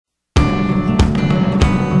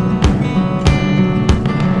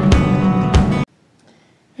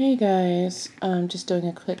Hey guys, I'm just doing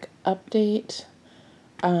a quick update.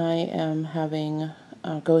 I am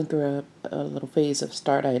going through a little phase of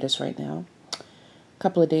startitis right now. A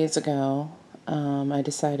couple of days ago, I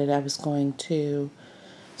decided I was going to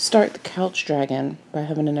start the Couch Dragon by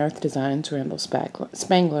having an Earth Designs Randall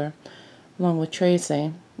Spangler along with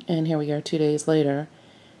Tracy. And here we are 2 days later,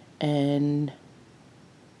 and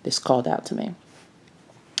this called out to me.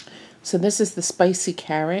 So this is the Spicy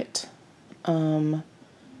Carrot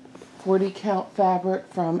 40 count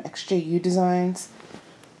fabric from XJUdesign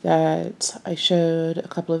that I showed a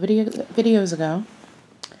couple of videos ago.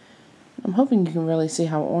 I'm hoping you can really see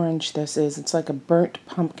how orange this is. It's like a burnt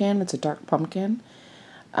pumpkin. It's a dark pumpkin.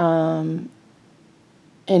 And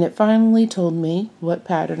it finally told me what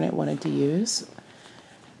pattern it wanted to use.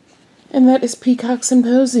 And that is Peacocks and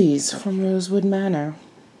Posies from Rosewood Manor.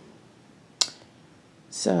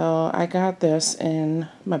 So I got this in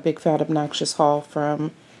my big fat obnoxious haul from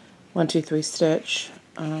 123 Stitch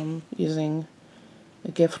using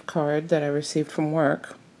a gift card that I received from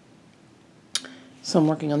work. So I'm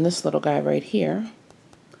working on this little guy right here.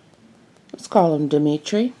 Let's call him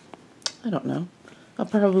Dimitri. I don't know. I'll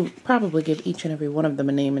probably give each and every one of them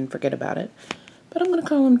a name and forget about it. But I'm going to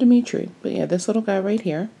call him Dimitri. But yeah, this little guy right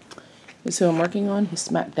here is who I'm working on. He's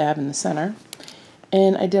smack dab in the center.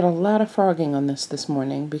 And I did a lot of frogging on this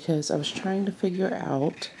morning because I was trying to figure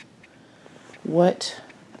out what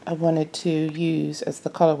I wanted to use as the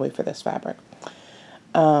colorway for this fabric.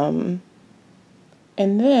 And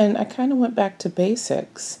then I kind of went back to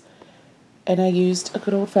basics and I used a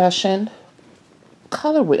good old-fashioned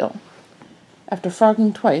color wheel. After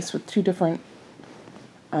frogging twice with two different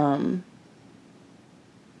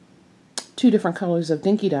colors of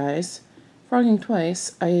dinky dyes, frogging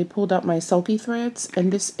twice, I pulled out my sulky threads,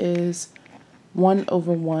 and this is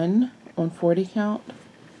 1/1 on 40 count.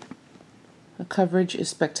 The coverage is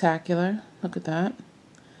spectacular. Look at that.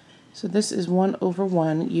 So this is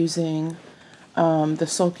 1/1 using the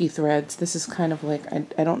sulky threads. This is kind of like,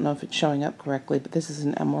 I don't know if it's showing up correctly, but this is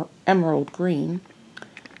an emerald green.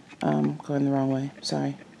 Going the wrong way.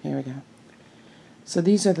 Sorry. Here we go. So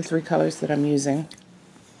these are the three colors that I'm using.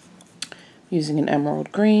 Using an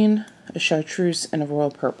emerald green, a chartreuse, and a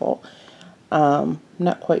royal purple.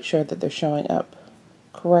 Not quite sure that they're showing up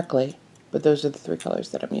correctly, but those are the three colors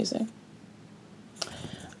that I'm using.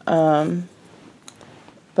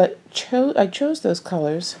 But I chose those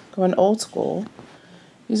colors, going old school,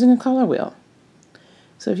 using a color wheel.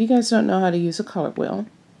 So if you guys don't know how to use a color wheel,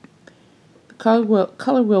 the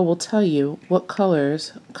color wheel will tell you what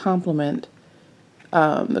colors complement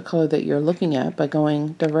the color that you're looking at by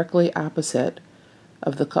going directly opposite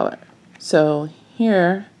of the color. So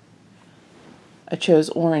here I chose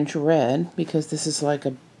orange red because this is like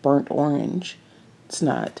a burnt orange. It's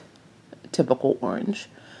not typical orange.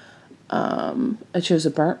 I chose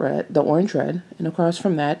a burnt red, the orange red, and across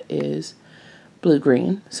from that is blue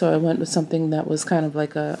green. So I went with something that was kind of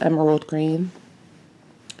like a emerald green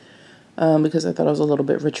because I thought it was a little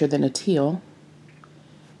bit richer than a teal.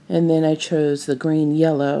 And then I chose the green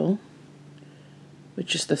yellow,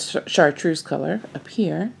 which is the chartreuse color up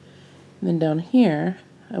here. And then down here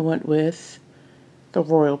I went with the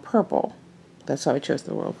royal purple. That's how I chose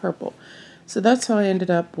the royal purple. So that's how I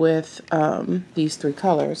ended up with these three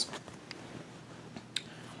colors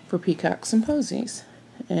for Peacocks and Posies.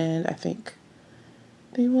 And I think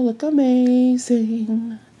they will look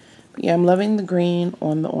amazing. But yeah, I'm loving the green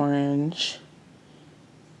on the orange.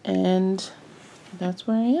 And that's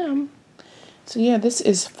where I am. So yeah, this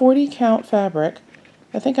is 40 count fabric.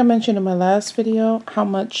 I think I mentioned in my last video how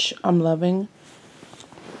much I'm loving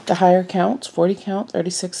the higher counts, 40 count,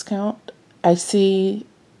 36 count. I see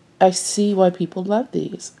why people love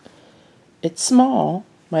these. It's small.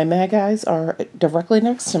 My mag eyes are directly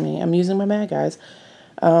next to me. I'm using my mag eyes.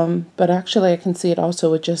 But actually I can see it also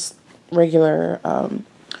with just regular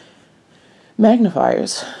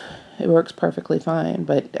magnifiers. It works perfectly fine,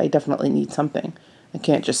 but I definitely need something. I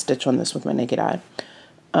can't just stitch on this with my naked eye.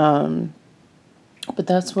 But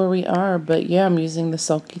that's where we are. But yeah, I'm using the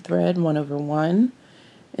sulky thread 1/1.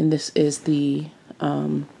 And this is the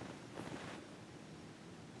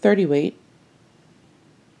 30 weight.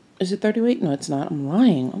 Is it 30 weight? No, it's not. I'm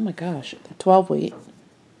lying. Oh my gosh. 12 weight.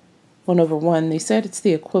 1/1. They said it's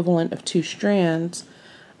the equivalent of 2 strands.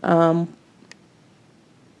 But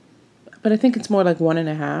I think it's more like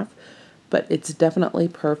 1.5. But it's definitely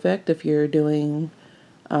perfect if you're doing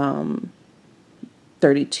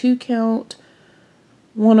 32 count,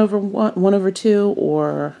 1/1, 1/2,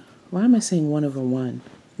 or why am I saying 1/1?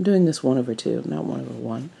 I'm doing this 1/2, not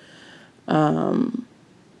 1/1.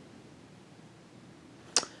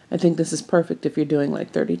 I think this is perfect if you're doing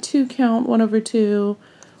like 32 count 1/2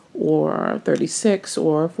 or 36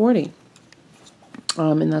 or 40.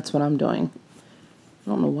 And that's what I'm doing. I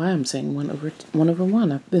don't know why I'm saying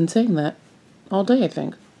 1/1. I've been saying that all day, I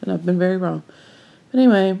think, and I've been very wrong. But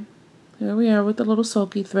anyway, here we are with the little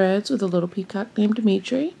sulky threads with a little peacock named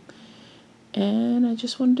Dimitri. And I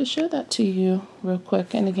just wanted to show that to you real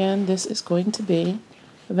quick. And again, this is going to be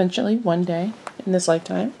eventually one day in this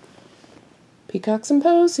lifetime. Peacocks and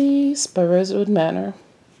Posies by Rosewood Manor.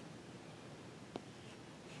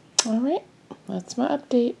 Alright, that's my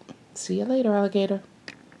update. See you later, alligator.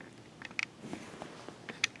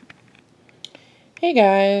 Hey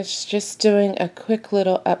guys, just doing a quick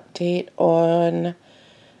little update on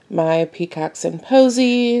my Peacocks and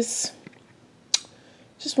Posies.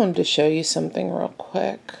 Just wanted to show you something real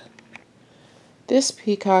quick. This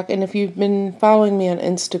peacock, and if you've been following me on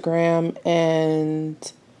Instagram and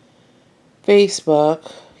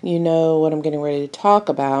Facebook, you know what I'm getting ready to talk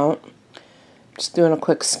about. Just doing a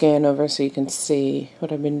quick scan over so you can see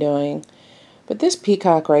what I've been doing. But this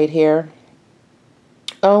peacock right here,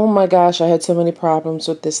 oh my gosh, I had so many problems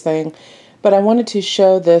with this thing. But I wanted to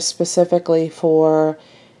show this specifically for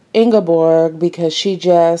Ingaborg because she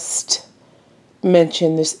just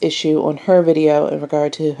mentioned this issue on her video in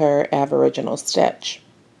regard to her Aboriginal fish.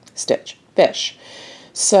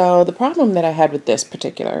 So the problem that I had with this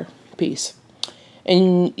particular piece,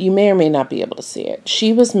 and you may or may not be able to see it,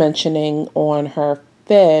 she was mentioning on her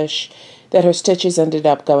fish that her stitches ended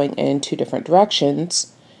up going in 2 different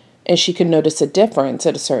directions, and she could notice a difference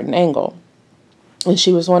at a certain angle. And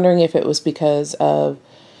she was wondering if it was because of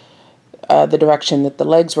the direction that the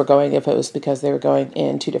legs were going, if it was because they were going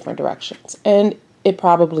in 2 different directions. And it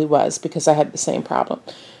probably was, because I had the same problem.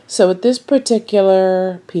 So with this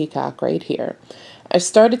particular peacock right here, I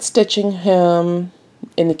started stitching him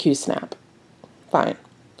in the Q-snap. Fine.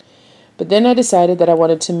 But then I decided that I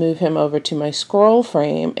wanted to move him over to my scroll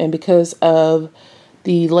frame, and because of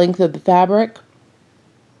the length of the fabric,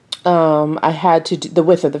 I had to do the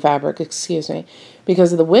width of the fabric, excuse me.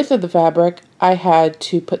 Because of the width of the fabric, I had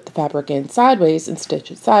to put the fabric in sideways and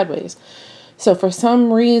stitch it sideways. So for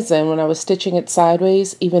some reason, when I was stitching it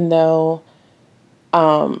sideways, even though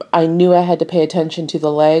I knew I had to pay attention to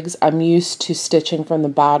the legs, I'm used to stitching from the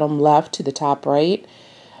bottom left to the top right,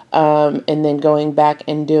 and then going back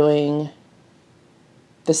and doing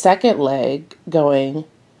the second leg going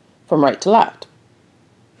from right to left.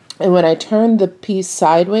 And when I turned the piece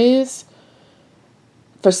sideways,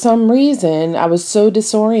 for some reason, I was so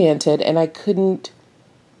disoriented and I couldn't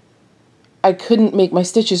make my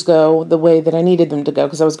stitches go the way that I needed them to go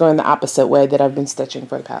because I was going the opposite way that I've been stitching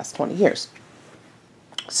for the past 20 years.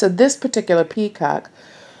 So this particular peacock,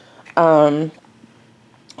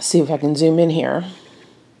 see if I can zoom in here,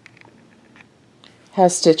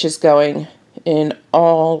 has stitches going in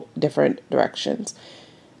all different directions.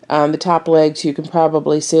 The top legs, you can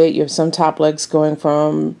probably see it. You have some top legs going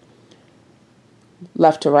from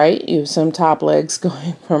left to right. You have some top legs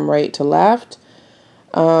going from right to left.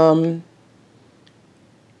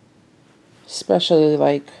 Especially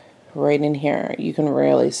like right in here. You can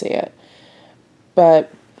really see it.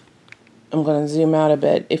 But I'm going to zoom out a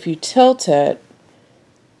bit. If you tilt it,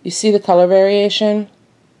 you see the color variation?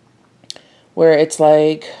 Where it's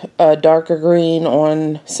like a darker green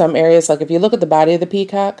on some areas. Like if you look at the body of the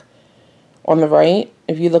peacock on the right,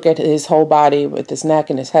 if you look at his whole body with his neck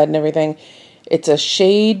and his head and everything, it's a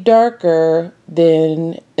shade darker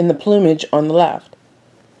than in the plumage on the left.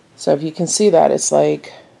 So if you can see that, it's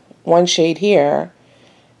like one shade here,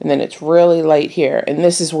 and then it's really light here. And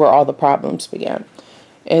this is where all the problems began.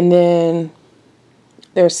 And then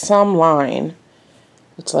there's some line,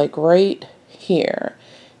 it's like right here.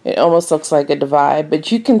 It almost looks like a divide,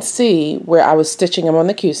 but you can see where I was stitching him on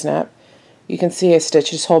the Q-snap. You can see I stitched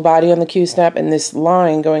his whole body on the Q-snap and this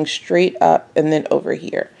line going straight up and then over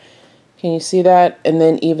here. Can you see that? And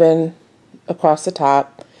then even across the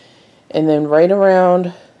top. And then right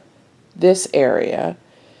around this area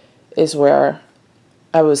is where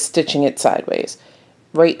I was stitching it sideways.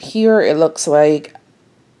 Right here, it looks like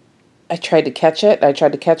I tried to catch it. I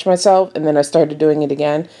tried to catch myself, and then I started doing it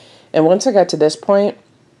again. And once I got to this point,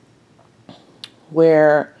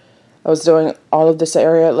 where I was doing all of this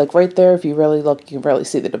area, like right there, if you really look, you can really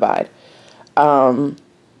see the divide.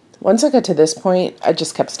 Once I got to this point, I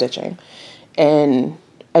just kept stitching, and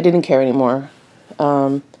I didn't care anymore.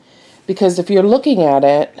 Because if you're looking at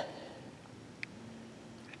it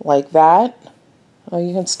like that, well,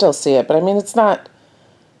 you can still see it, but I mean, it's not,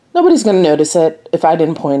 nobody's going to notice it if I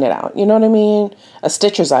didn't point it out. You know what I mean? A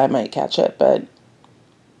stitcher's eye might catch it, but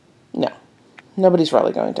no, nobody's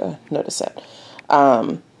really going to notice it.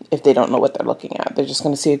 if they don't know what they're looking at. They're just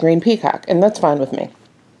going to see a green peacock, and that's fine with me.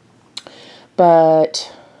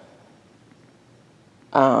 But,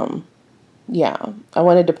 yeah, I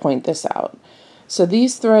wanted to point this out. So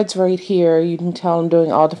these threads right here, you can tell I'm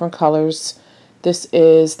doing all different colors. This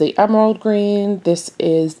is the emerald green, this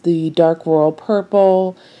is the dark royal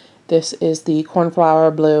purple, this is the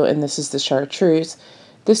cornflower blue, and this is the chartreuse.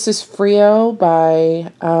 This is Frio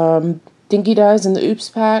by Dinky Dyes in the Oops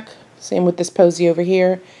pack. Same with this posy over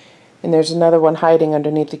here. And there's another one hiding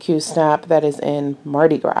underneath the Q-snap that is in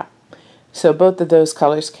Mardi Gras. So both of those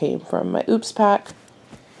colors came from my Oops pack.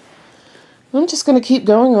 I'm just going to keep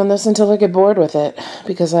going on this until I get bored with it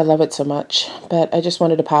because I love it so much. But I just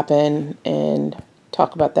wanted to pop in and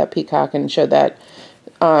talk about that peacock and show that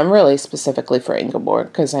really specifically for Ingaborg,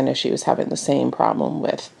 because I know she was having the same problem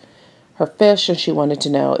with her fish and she wanted to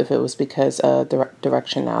know if it was because of the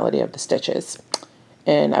directionality of the stitches.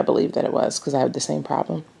 And I believe that it was, because I had the same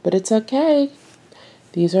problem. But it's okay.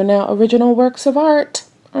 These are now original works of art,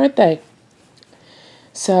 aren't they?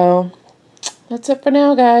 So that's it for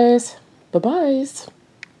now, guys. Bye-byes.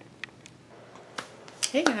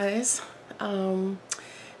 Hey guys,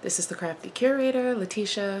 this is the Crafty Curator,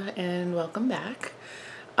 Letitia, and welcome back.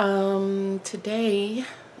 Today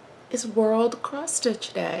is World Cross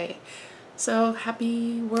Stitch Day. So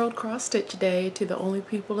happy World Cross Stitch Day to the only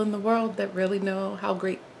people in the world that really know how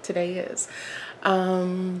great today is.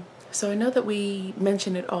 So I know that we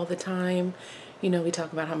mention it all the time. You know, we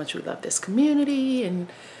talk about how much we love this community and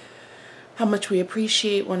how much we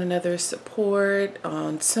appreciate one another's support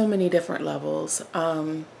on so many different levels.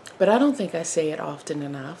 But I don't think I say it often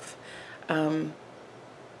enough. I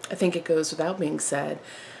think it goes without being said.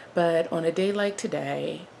 But on a day like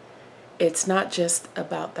today, it's not just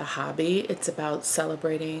about the hobby. It's about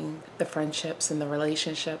celebrating the friendships and the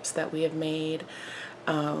relationships that we have made.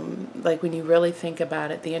 Like when you really think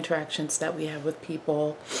about it, the interactions that we have with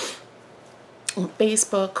people on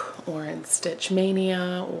Facebook or in Stitch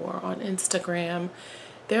Mania or on Instagram,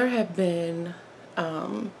 there have been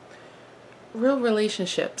real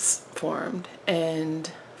relationships formed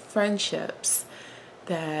and friendships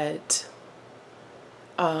that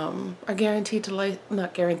are guaranteed to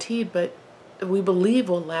not guaranteed, but we believe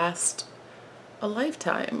will last a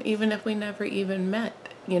lifetime, even if we never even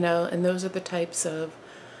met, you know. And those are the types of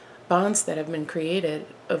bonds that have been created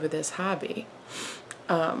over this hobby.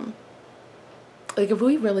 Like if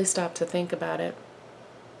we really stop to think about it,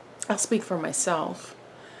 I'll speak for myself,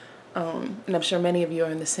 and I'm sure many of you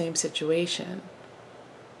are in the same situation.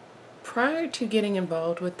 Prior to getting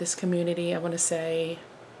involved with this community, I want to say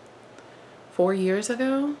 4 years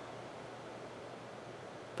ago,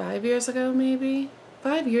 5 years ago maybe,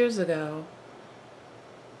 5 years ago,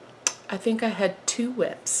 I think I had 2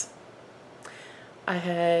 whips. I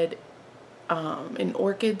had an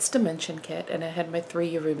Orchids Dimension kit, and I had my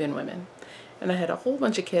 3 Yoruban women. And I had a whole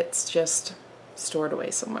bunch of kits just stored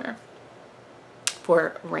away somewhere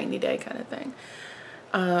for a rainy day kind of thing.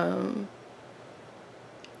 And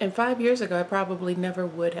 5 years ago, I probably never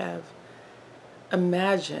would have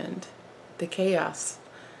imagined the chaos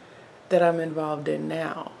that I'm involved in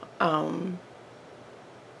now.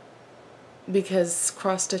 Because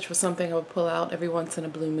cross stitch was something I would pull out every once in a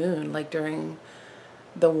blue moon, like during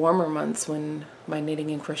the warmer months when my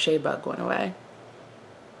knitting and crochet bug went away.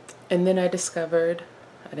 And then I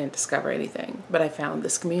didn't discover anything, but I found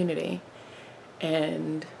this community.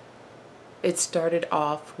 And it started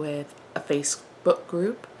off with a Facebook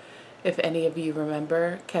group. If any of you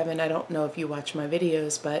remember, Kevin, I don't know if you watch my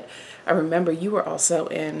videos, but I remember you were also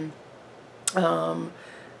in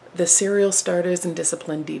the Serial Starters and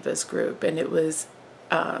Disciplined Divas group. And it was,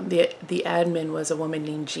 the admin was a woman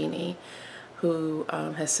named Jeannie, who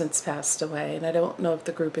has since passed away. And I don't know if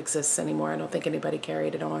the group exists anymore. I don't think anybody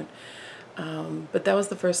carried it on. But that was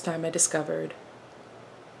the first time I discovered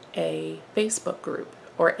a Facebook group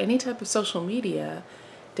or any type of social media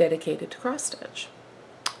dedicated to cross stitch.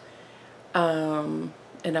 And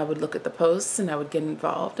I would look at the posts and I would get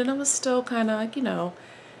involved, and I was still kind of like, you know,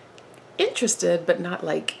 interested, but not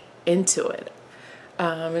like into it.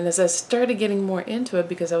 And as I started getting more into it,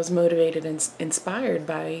 because I was motivated and inspired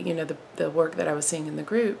by, you know, the work that I was seeing in the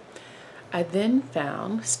group, I then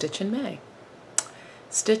found Stitch in May.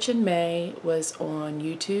 Stitch in May was on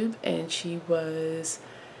YouTube, and she was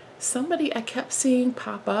somebody I kept seeing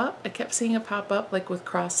pop up. I kept seeing it pop up like with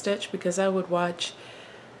cross stitch, because I would watch,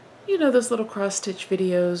 you know, those little cross stitch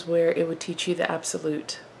videos where it would teach you the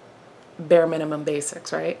absolute bare minimum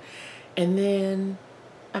basics, right? And then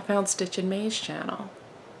I found Stitch in May's channel,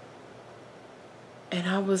 and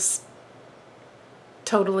I was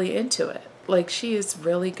totally into it. Like, she is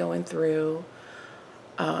really going through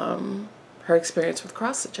her experience with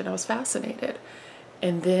cross stitch, and I was fascinated.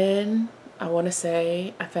 And then I want to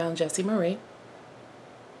say I found Jessie Marie,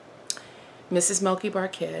 Mrs. Milky Bar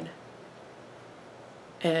Kid,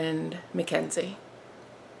 and Mackenzie.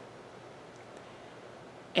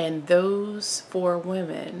 And those 4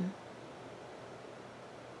 women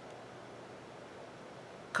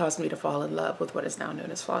caused me to fall in love with what is now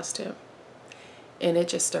known as FlosStube. And it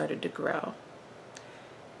just started to grow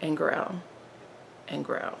and grow and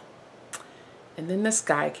grow. And then this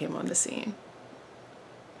guy came on the scene.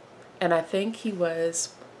 And I think he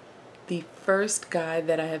was the first guy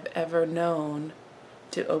that I have ever known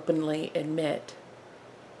to openly admit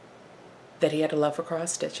that he had a love for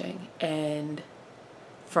cross stitching. And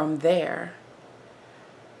from there,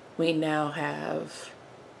 we now have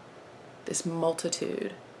this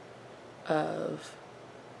multitude of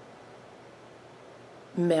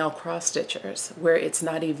male cross stitchers where it's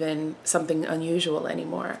not even something unusual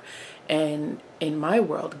anymore. And in my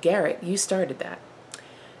world, Garrett, you started that.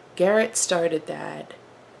 Garrett started that,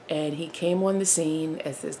 and he came on the scene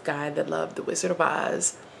as this guy that loved The Wizard of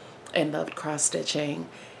Oz and loved cross stitching.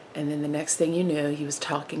 And then the next thing you knew, he was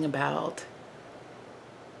talking about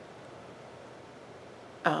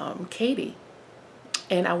Katie.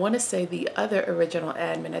 And I want to say the other original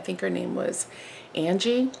admin, I think her name was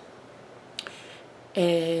Angie.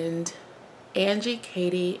 And Angie,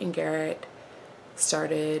 Katie, and Garrett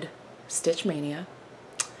started Stitch Mania.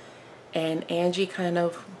 And Angie kind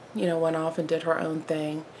of, went off and did her own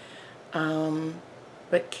thing.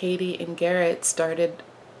 But Katie and Garrett started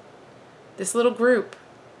this little group,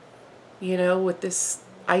 with this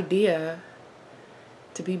idea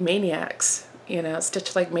to be maniacs,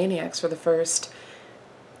 stitch like maniacs for the first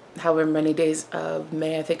however many days of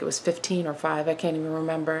May. I think it was 15 or 5, I can't even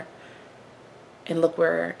remember. And look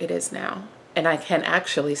where it is now. And I can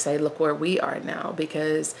actually say look where we are now,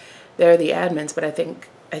 because they're the admins, but I think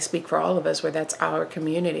I speak for all of us where that's our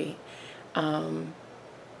community. Over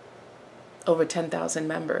 10,000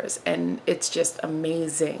 members, and it's just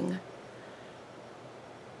amazing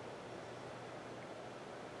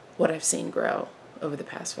what I've seen grow over the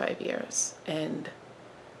past 5 years, and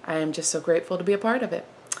I am just so grateful to be a part of it.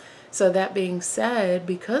 So that being said,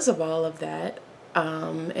 because of all of that,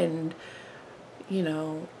 and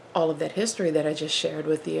all of that history that I just shared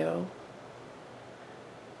with you,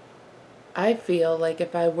 I feel like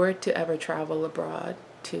if I were to ever travel abroad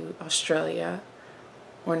to Australia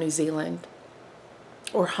or New Zealand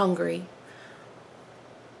or Hungary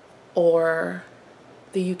or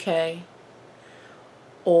the UK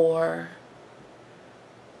or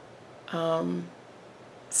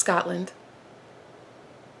Scotland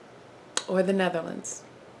or the Netherlands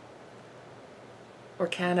or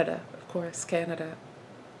Canada, of course, Canada,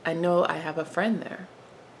 I know I have a friend there.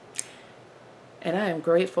 And I am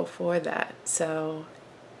grateful for that. So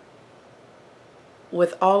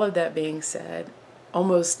with all of that being said,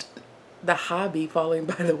 almost the hobby falling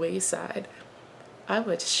by the wayside, I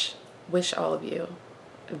would wish all of you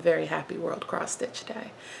a very happy World Cross Stitch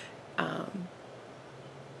Day,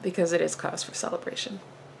 because it is cause for celebration.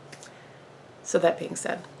 So that being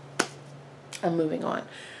said, I'm moving on.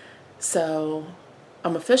 So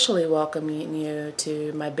I'm officially welcoming you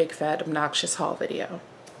to my big fat obnoxious haul video.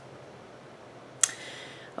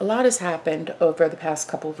 A lot has happened over the past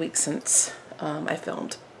couple of weeks since I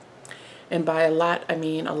filmed. And by a lot, I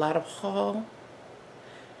mean a lot of haul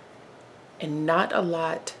and not a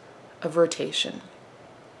lot of rotation.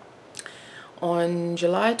 On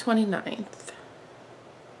July 29th,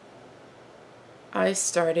 I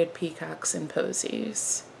started Peacocks and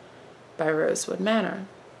Posies by Rosewood Manor.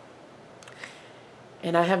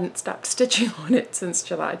 And I haven't stopped stitching on it since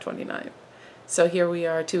July 29th. So here we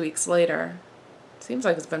are 2 weeks later. Seems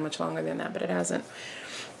like it's been much longer than that, but it hasn't.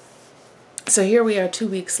 So here we are 2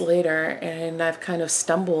 weeks later, and I've kind of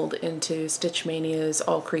stumbled into Stitch Mania's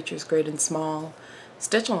All Creatures Great and Small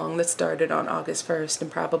stitch along that started on August 1st,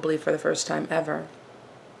 and probably for the first time ever.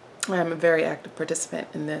 I'm a very active participant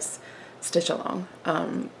in this stitch along.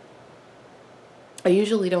 I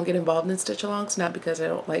usually don't get involved in stitch alongs, not because I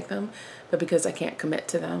don't like them, but because I can't commit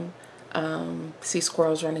to them. See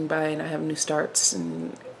squirrels running by and I have new starts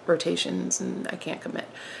and rotations and I can't commit.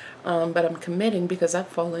 But I'm committing because I've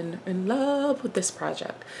fallen in love with this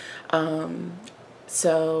project.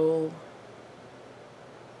 So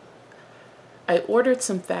I ordered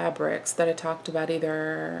some fabrics that I talked about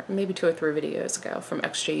either maybe 2 or 3 videos ago from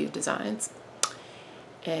XJUDesign.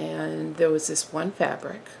 And there was this one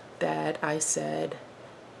fabric that I said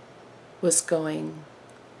was going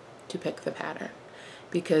to pick the pattern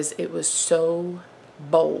because it was so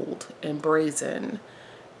bold and brazen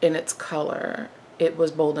in its color it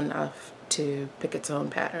was bold enough to pick its own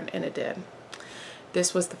pattern, and it did.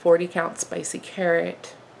 This was the 40 count Spicy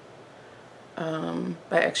Carrot by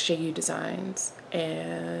XJUDesigns,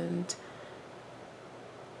 and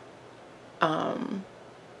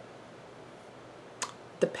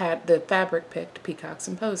the fabric picked Peacocks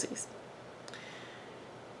and Posies.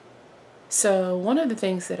 So one of the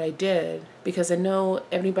things that I did, because I know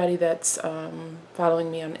everybody that's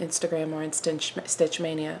following me on Instagram or in Stitch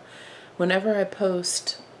Mania, whenever I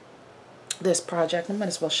post this project, I might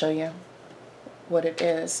as well show you what it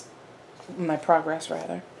is, my progress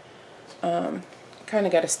rather. Kind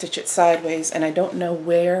of got to stitch it sideways, and I don't know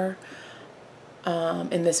where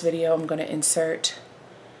in this video I'm going to insert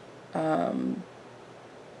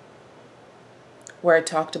where I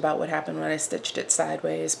talked about what happened when I stitched it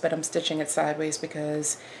sideways, but I'm stitching it sideways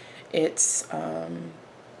because it's a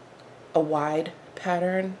wide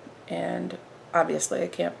pattern, and obviously I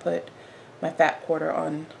can't put my fat quarter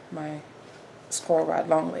on my squirrel rod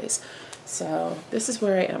long ways. So this is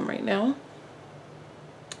where I am right now.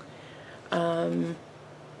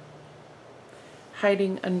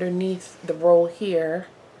 Hiding underneath the roll here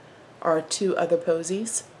are 2 other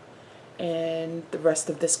posies and the rest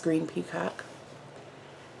of this green peacock.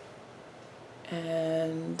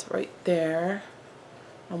 And right there,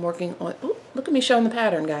 I'm working on, oh, look at me showing the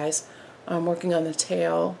pattern, guys. I'm working on the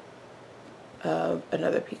tail of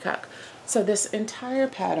another peacock. So this entire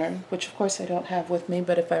pattern, which of course I don't have with me,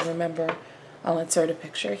 but if I remember, I'll insert a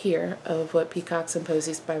picture here of what Peacocks and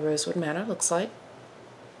Posies by Rosewood Manor looks like.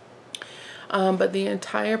 But the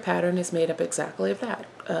entire pattern is made up exactly of that,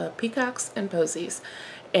 Peacocks and Posies.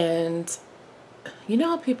 And you know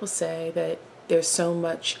how people say that there's so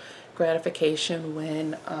much gratification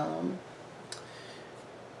when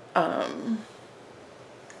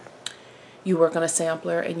you work on a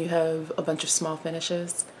sampler and you have a bunch of small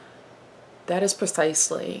finishes? That is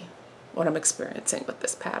precisely what I'm experiencing with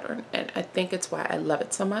this pattern, and I think it's why I love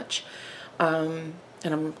it so much. And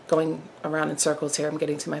I'm going around in circles here, I'm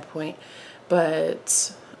getting to my point,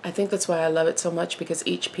 but I think that's why I love it so much, because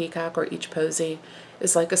each peacock or each posy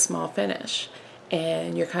is like a small finish,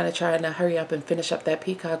 and you're kind of trying to hurry up and finish up that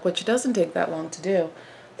peacock, which doesn't take that long to do.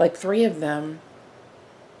 Like 3 of them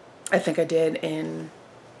I think I did in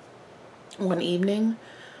one evening,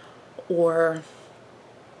 or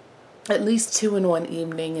at least 2 in one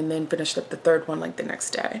evening, and then finished up the 3rd one like the next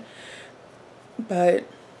day. But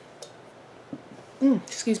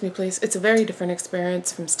excuse me please, it's a very different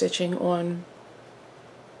experience from stitching on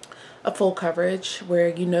a full coverage where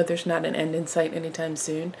you know there's not an end in sight anytime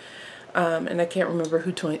soon. And I can't remember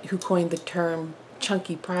who coined the term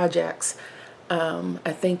chunky projects.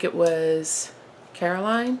 I think it was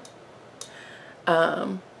Caroline.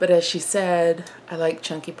 But as she said, I like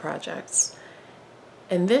chunky projects.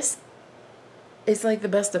 And this is like the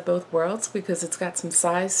best of both worlds, because it's got some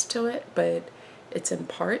size to it, but it's in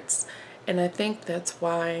parts. And I think that's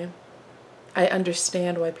why I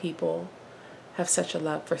understand why people have such a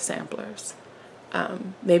love for samplers.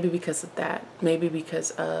 Maybe because of that, maybe because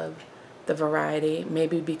of the variety,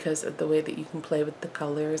 maybe because of the way that you can play with the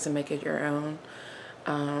colors and make it your own.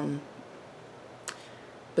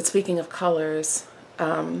 But speaking of colors,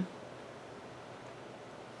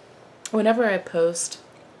 whenever I post,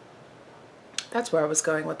 that's where I was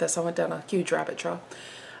going with this. I went down a huge rabbit trail.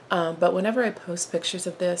 But whenever I post pictures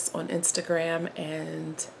of this on Instagram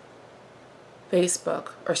and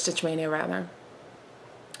Facebook, or Stitch Mania rather,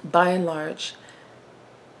 by and large,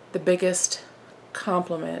 the biggest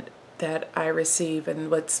compliment that I receive and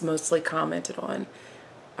what's mostly commented on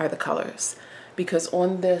are the colors. Because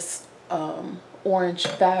on this orange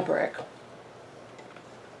fabric,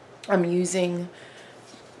 I'm using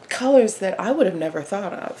colors that I would have never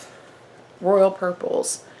thought of. Royal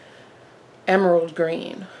purples, emerald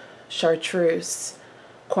green, chartreuse,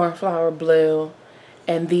 cornflower blue,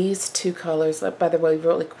 and these 2 colors, by the way,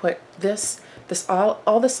 really quick,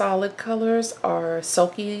 all the solid colors are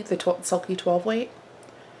Sulky, the Sulky 12 weight,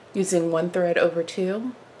 using 1 thread over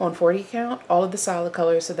 2 on 40 count. All of the solid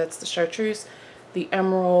colors, so that's the chartreuse, the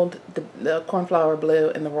emerald, the cornflower blue,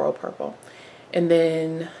 and the royal purple. And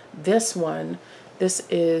then this one, this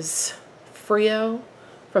is Frio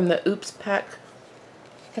from the Oops pack.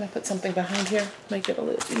 Can I put something behind here? Make it a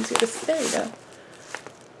little easier to see. There you go.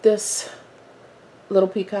 This little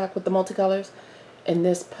peacock with the multicolors, and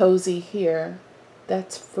this posy here,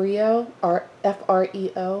 that's Frio,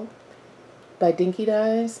 F-R-E-O, by Dinky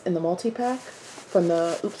Dyes in the multi-pack, from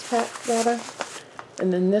the Oops pack rather.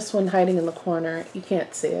 And then this one hiding in the corner, you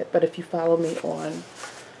can't see it, but if you follow me on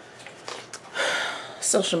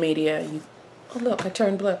social media, oh look, I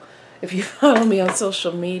turned blue. If you follow me on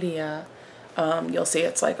social media, You'll see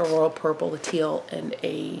it's like a royal purple, a teal, and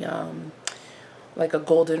a like a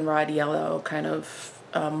goldenrod yellow, kind of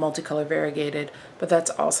multicolor variegated, but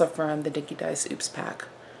that's also from the Dinky Dice Oops pack.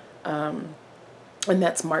 And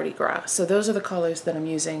that's Mardi Gras. So those are the colors that I'm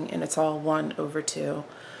using, and it's all 1/2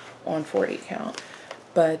 on 40 count.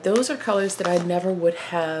 But those are colors that I never would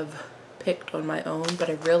have picked on my own, but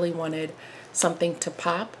I really wanted something to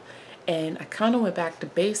pop, and I kind of went back to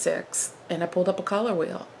basics, and I pulled up a color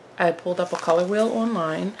wheel. I pulled up a color wheel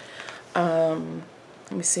online. Let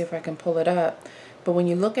me see if I can pull it up. But when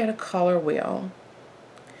you look at a color wheel,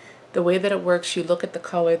 the way that it works, you look at the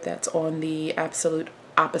color that's on the absolute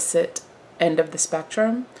opposite end of the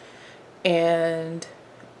spectrum, and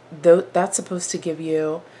that's supposed to give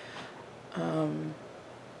you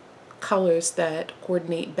colors that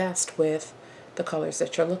coordinate best with the colors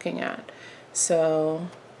that you're looking at. So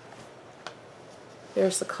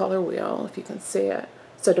there's the color wheel, if you can see it.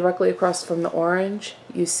 So directly across from the orange,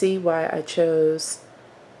 you see why I chose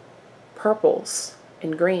purples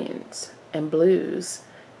and greens and blues.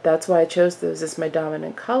 That's why I chose those as my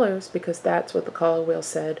dominant colors, because that's what the color wheel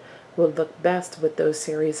said would look best with those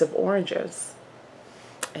series of oranges.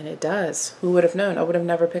 And it does. Who would have known? I would have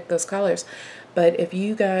never picked those colors. But if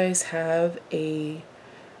you guys have a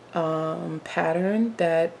pattern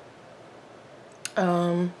that,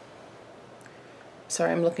 sorry,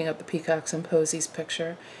 I'm looking up the Peacocks and Posies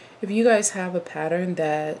picture. If you guys have a pattern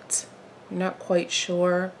that you're not quite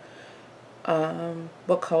sure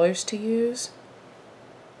what colors to use,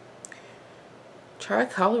 try a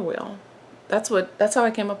color wheel. That's how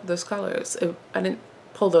I came up with those colors. I didn't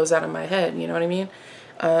pull those out of my head, you know what I mean?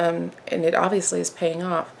 And it obviously is paying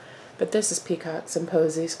off. But this is Peacocks and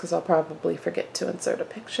Posies, because I'll probably forget to insert a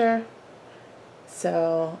picture.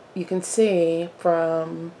 So you can see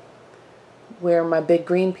from where my big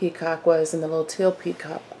green peacock was and the little teal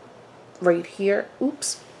peacock right here.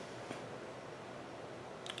 Oops.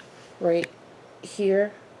 Right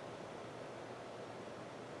here.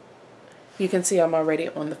 You can see I'm already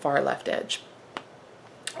on the far left edge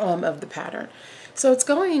of the pattern. So it's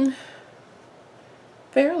going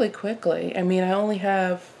fairly quickly. I mean, I only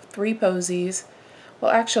have 3 posies.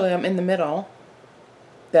 Well, actually, I'm in the middle.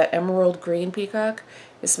 That emerald green peacock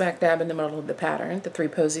is smack dab in the middle of the pattern. The 3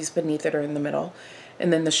 posies beneath it are in the middle.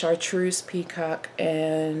 And then the chartreuse peacock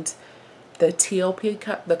and the teal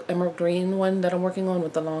peacock, the emerald green one that I'm working on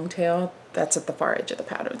with the long tail, that's at the far edge of the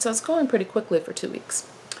pattern. So it's going pretty quickly for 2 weeks.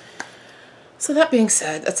 So that being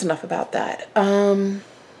said, that's enough about that.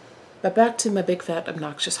 But back to my big fat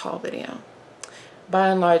obnoxious haul video. By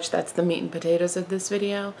and large, that's the meat and potatoes of this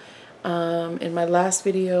video. In my last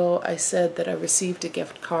video, I said that I received a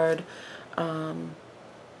gift card from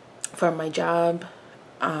my job,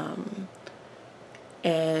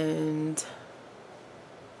 and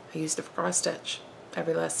I used it for cross stitch,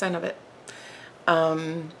 every last cent of it.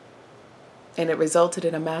 And it resulted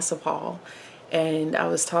in a massive haul. And I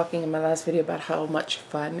was talking in my last video about how much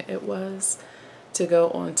fun it was to go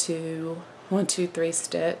onto 123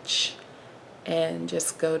 Stitch and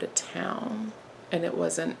just go to town. And it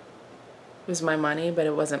was my money, but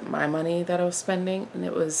it wasn't my money that I was spending, and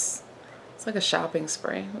it's like a shopping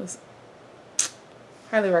spree. It was,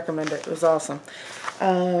 highly recommend it. It was awesome.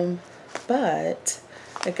 But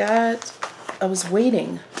I was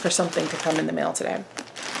waiting for something to come in the mail today.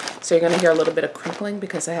 So you're going to hear a little bit of crinkling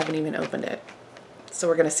because I haven't even opened it. So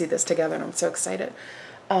we're going to see this together, and I'm so excited.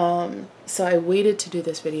 So I waited to do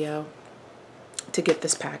this video to get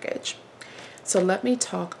this package. So let me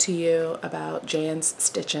talk to you about Jan's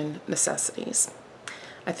Stitchin' Necessities.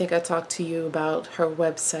 I think I talked to you about her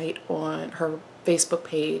website on her Facebook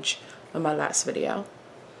page on my last video.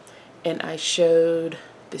 And I showed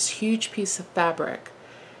this huge piece of fabric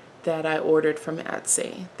that I ordered from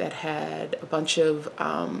Etsy that had a bunch of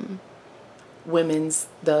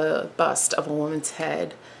the bust of a woman's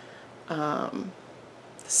head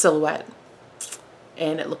silhouette.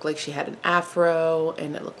 And it looked like she had an afro,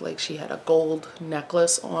 and it looked like she had a gold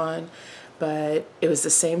necklace on, but it was the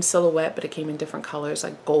same silhouette, but it came in different colors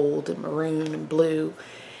like gold and maroon and blue.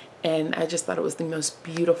 And I just thought it was the most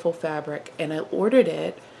beautiful fabric, and I ordered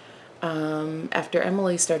it after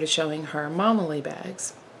Emily started showing her Momily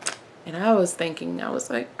bags. And I was thinking, I was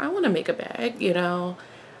like, I want to make a bag, you know,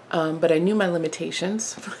 but I knew my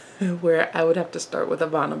limitations where I would have to start with a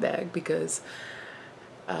Vanna bag because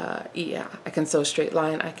yeah, I can sew straight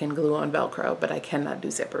line, I can glue on Velcro, but I cannot do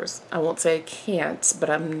zippers. I won't say I can't, but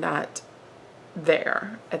I'm not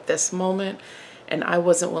there at this moment, and I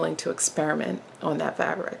wasn't willing to experiment on that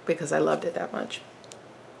fabric because I loved it that much.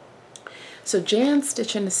 So Jan's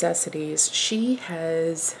Stitchin' Necessities, she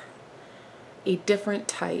has a different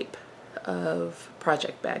type of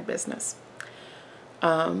project bag business.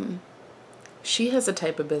 She has a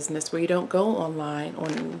type of business where you don't go online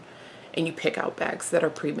and you pick out bags that are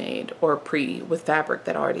pre-made or with fabric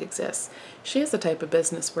that already exists. She has a type of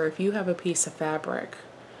business where if you have a piece of fabric,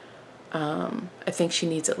 I think she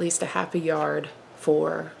needs at least a half a yard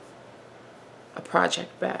for a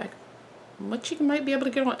project bag, which you might be able to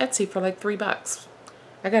get on Etsy for like $3.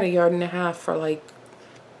 I got a yard and a half for like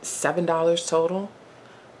 $7 total.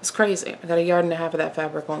 It's crazy. I got a yard and a half of that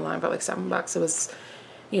fabric online for like $7. It was,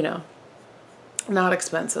 you know, not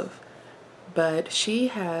expensive. But she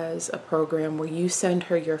has a program where you send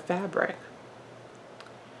her your fabric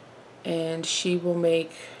and she will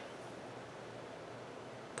make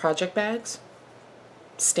project bags,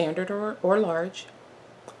 standard or large.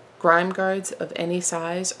 Grime guards of any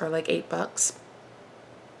size are like $8.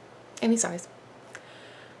 Any size.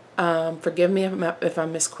 Forgive me if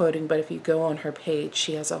I'm misquoting, but if you go on her page,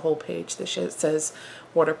 she has a whole page that says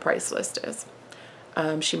what her price list is.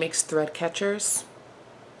 She makes thread catchers,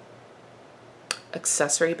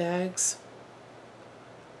 accessory bags,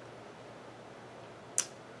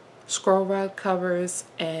 scroll rug covers,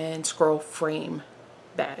 and scroll frame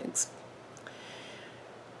bags.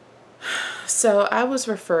 So I was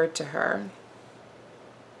referred to her,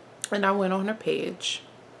 and I went on her page,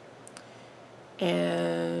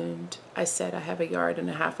 and I said I have a yard and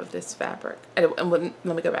a half of this fabric. And let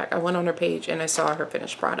me go back. I went on her page and I saw her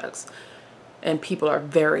finished products, and people are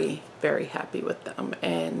very, very happy with them,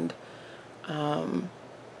 and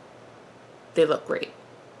they look great.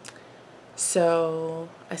 So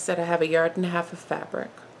I said I have a yard and a half of fabric.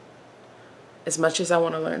 As much as I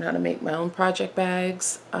want to learn how to make my own project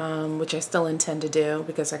bags, which I still intend to do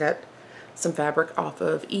because I got some fabric off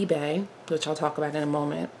of eBay, which I'll talk about in a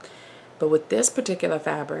moment. But with this particular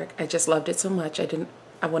fabric, I just loved it so much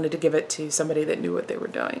I wanted to give it to somebody that knew what they were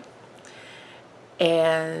doing.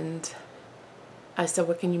 And I said,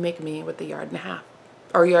 what can you make me with the yard and a half?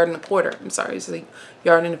 Or yard and a quarter, I'm sorry, it's a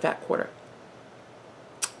yard and a fat quarter.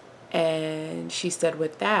 And she said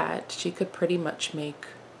with that, she could pretty much make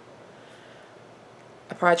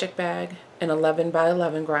a project bag, an 11 by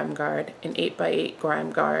 11 grime guard, an 8 by 8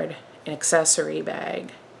 grime guard, an accessory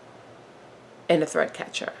bag, and a thread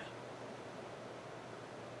catcher.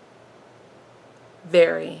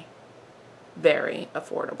 Very, very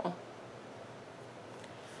affordable.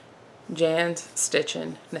 Jan's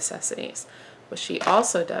stitching necessities. What she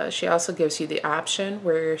also does, she also gives you the option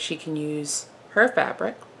where she can use her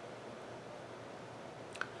fabric,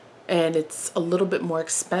 and it's a little bit more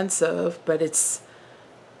expensive, but it's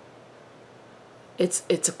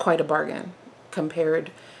quite a bargain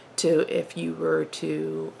compared to if you were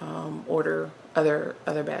to order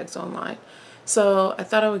other bags online. So I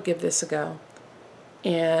thought I would give this a go.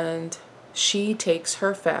 And she takes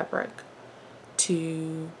her fabric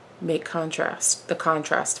to make the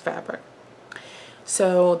contrast fabric.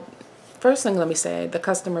 So first thing, let me say, the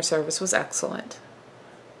customer service was excellent.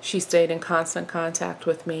 She stayed in constant contact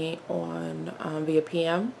with me on via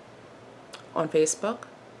PM on Facebook.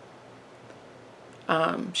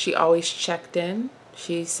 She always checked in.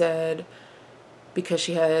 She said because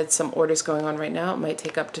she had some orders going on right now, it might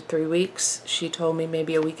take up to 3 weeks. She told me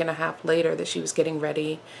maybe a week and a half later that she was getting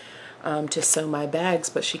ready to sew my bags,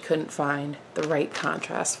 but she couldn't find the right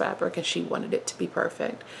contrast fabric and she wanted it to be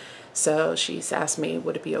perfect. So she's asked me,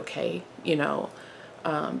 would it be okay, you know,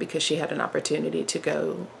 because she had an opportunity to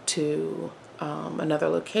go to another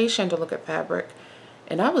location to look at fabric.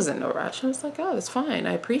 And I was in no rush. I was like, oh, it's fine.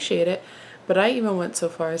 I appreciate it. But I even went so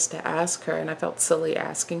far as to ask her, and I felt silly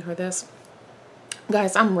asking her this.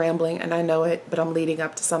 Guys, I'm rambling, and I know it, but I'm leading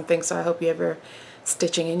up to something, so I hope you ever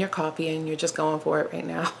stitching in your coffee and you're just going for it right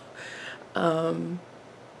now.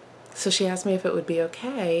 So she asked me if it would be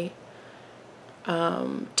okay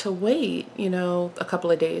to wait, you know, a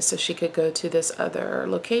couple of days so she could go to this other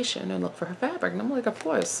location and look for her fabric. And I'm like, of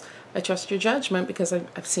course, I trust your judgment because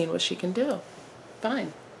I've seen what she can do.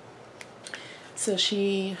 Fine. So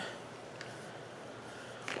she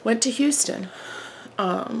went to Houston.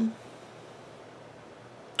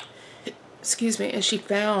 Excuse me, and she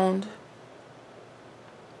found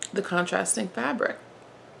the contrasting fabric.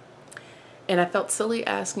 And I felt silly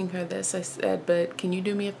asking her this. I said, but can you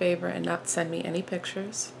do me a favor and not send me any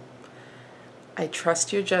pictures? I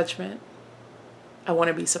trust your judgment. I want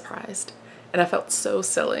to be surprised. And I felt so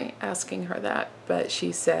silly asking her that, but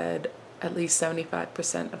she said at least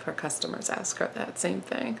 75% of her customers ask her that same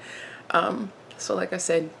thing. So like I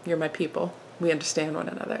said, you're my people. We understand one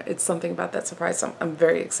another. It's something about that surprise. I'm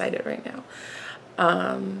very excited right now.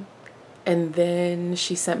 And then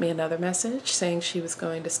she sent me another message saying she was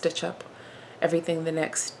going to stitch up everything the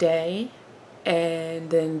next day. And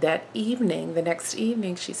then that evening, the next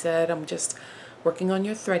evening, she said, I'm just working on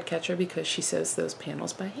your thread catcher because she sews those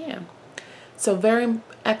panels by hand. So very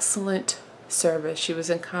excellent service. She was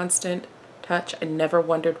in constant touch. I never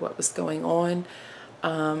wondered what was going on.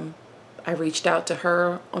 I reached out to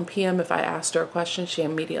her on PM. If I asked her a question, she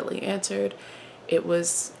immediately answered. It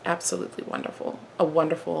was absolutely wonderful. A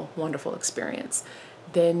wonderful, wonderful experience.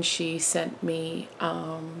 Then she sent me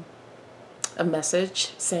a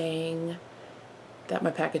message saying that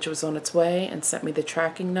my package was on its way and sent me the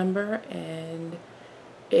tracking number, and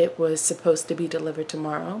it was supposed to be delivered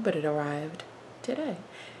tomorrow, but it arrived today.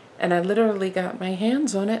 And I literally got my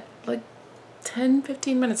hands on it like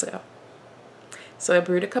 10-15 minutes ago. So I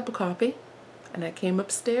brewed a cup of coffee and I came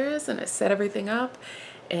upstairs and I set everything up,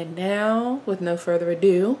 and now with no further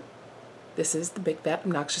ado, this is the Big Fat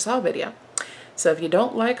Obnoxious Haul video. So if you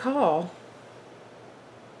don't like haul,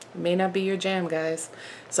 it may not be your jam, guys.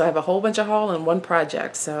 So I have a whole bunch of haul in one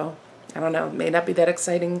project, so I don't know, it may not be that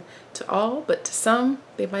exciting to all, but to some,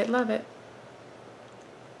 they might love it.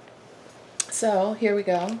 So here we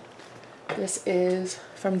go. This is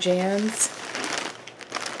from Jan's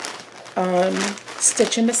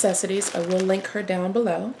Stitching Necessities. I will link her down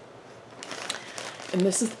below. And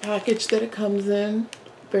this is the package that it comes in.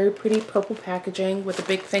 Very pretty purple packaging with a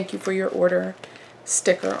big thank you for your order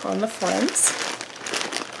sticker on the front.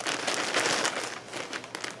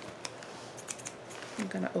 I'm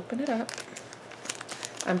going to open it up.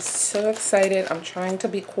 I'm so excited. I'm trying to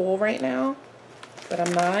be cool right now, but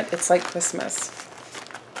I'm not. It's like Christmas.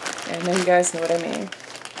 I know you guys know what I mean.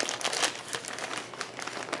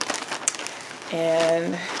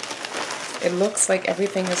 And it looks like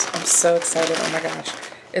everything is, I'm so excited, oh my gosh.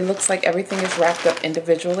 It looks like everything is wrapped up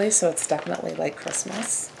individually, so it's definitely like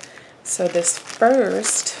Christmas. So this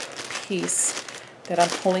first piece that I'm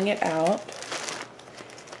pulling it out,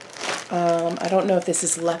 I don't know if this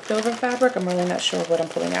is leftover fabric. I'm really not sure what I'm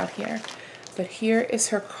pulling out here. But here is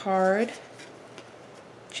her card,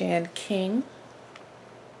 Jan King.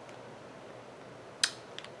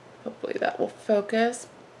 Hopefully that will focus.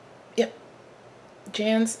 Yep.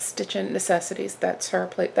 Jan's Stitching Necessities. That's her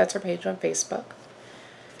page on Facebook.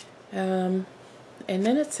 And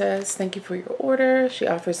then it says, thank you for your order. She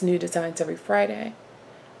offers new designs every Friday.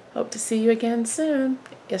 Hope to see you again soon.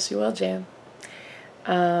 Yes, you will, Jan.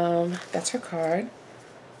 That's her card.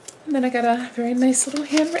 And then I got a very nice little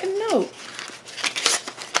handwritten note.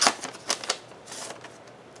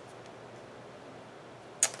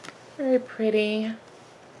 Very pretty.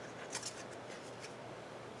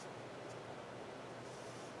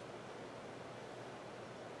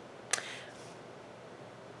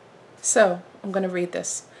 So, I'm going to read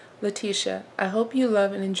this. Letitia, I hope you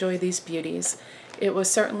love and enjoy these beauties. It was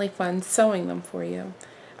certainly fun sewing them for you.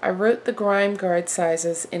 I wrote the grime guard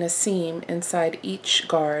sizes in a seam inside each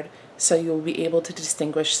guard so you will be able to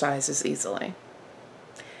distinguish sizes easily.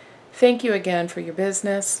 Thank you again for your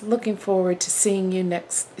business. Looking forward to seeing you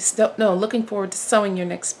looking forward to sewing your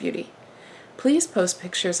next beauty. Please post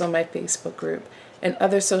pictures on my Facebook group and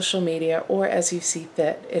other social media or as you see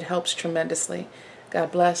fit. It helps tremendously.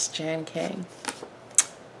 God bless, Jan King.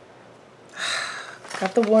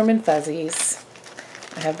 Got the warm and fuzzies.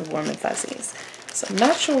 I have the warm and fuzzies. So I'm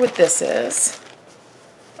not sure what this is.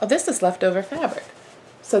 Oh, this is leftover fabric.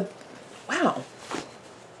 So, wow.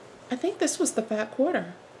 I think this was the fat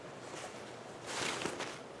quarter.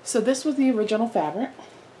 So this was the original fabric.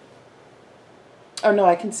 Oh no,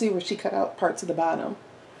 I can see where she cut out parts of the bottom.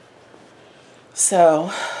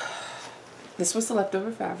 So, this was the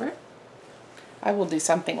leftover fabric. I will do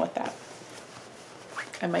something with that.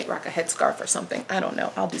 I might rock a headscarf or something. I don't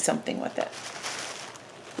know. I'll do something with it.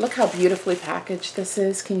 Look how beautifully packaged this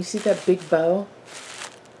is. Can you see that big bow?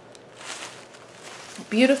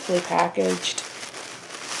 Beautifully packaged.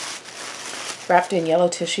 Wrapped in yellow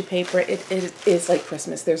tissue paper. It is like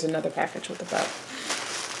Christmas. There's another package with a bow.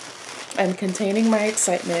 I'm containing my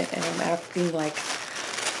excitement and I'm acting like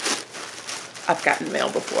I've gotten mail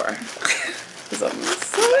before. Because I'm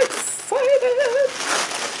so excited.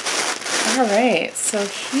 All right, so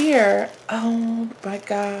here, oh my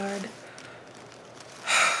God.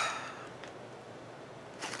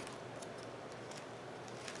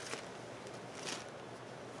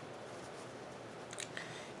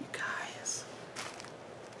 You guys,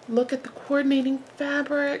 look at the coordinating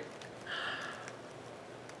fabric.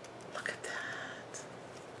 Look at that.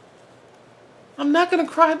 I'm not gonna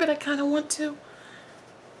cry, but I kind of want to.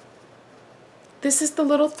 This is the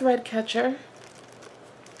little thread catcher.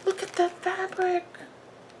 Look at that fabric.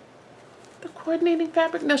 The coordinating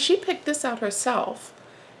fabric. Now she picked this out herself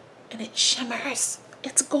and it shimmers.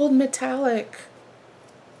 It's gold metallic.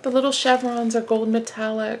 The little chevrons are gold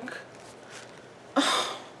metallic.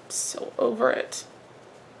 Oh, I'm so over it.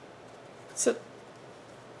 So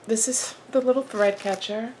this is the little thread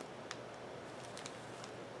catcher.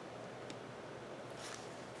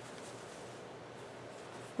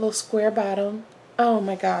 Little square bottom. Oh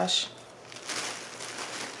my gosh.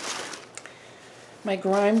 My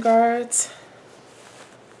grime guards.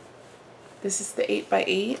 This is the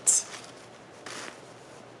 8x8.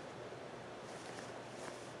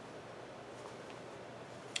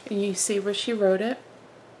 And you see where she wrote it.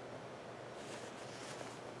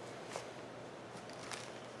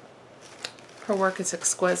 Her work is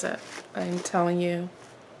exquisite. I'm telling you.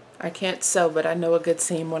 I can't sew, but I know a good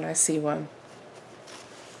seam when I see one.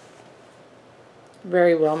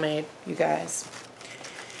 Very well made, you guys.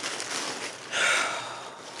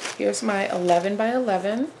 Here's my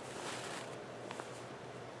 11x11.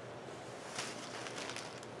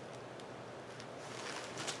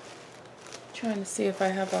 Trying to see if I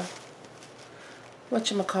have a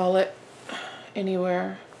whatchamacallit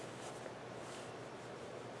anywhere.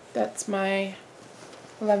 That's my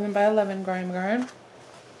 11x11 grime guard.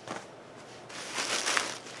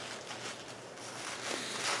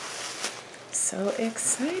 So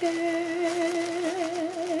excited!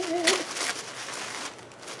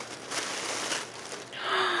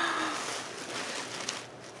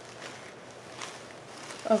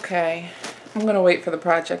 Okay, I'm gonna wait for the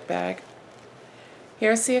project bag.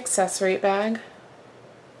 Here's the accessory bag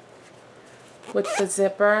with the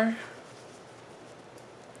zipper,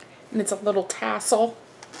 and it's a little tassel.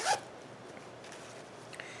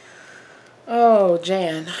 Oh,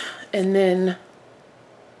 Jan. And then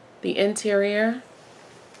the interior.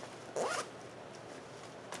 Oh,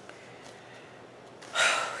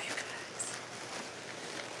 you guys.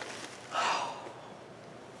 Oh.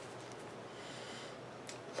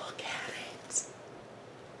 Look at it.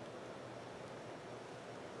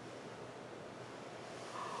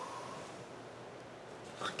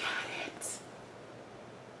 Look at it.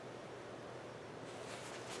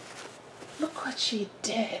 Look what she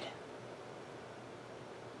did.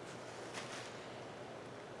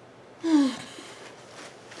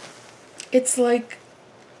 It's like,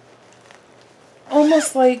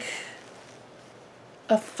 almost like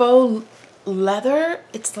a faux leather.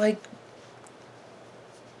 It's like,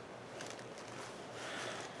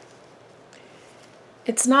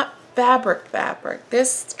 it's not fabric.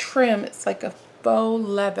 This trim is like a faux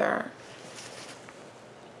leather.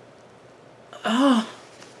 Oh,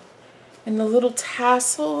 and the little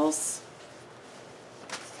tassels.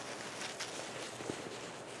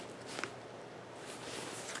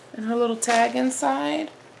 And her little tag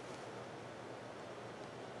inside.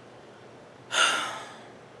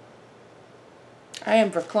 I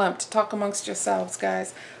am verklempt. Talk amongst yourselves,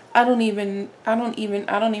 guys. I don't even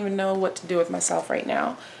know what to do with myself right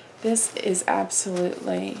now. This is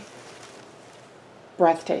absolutely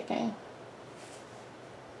breathtaking.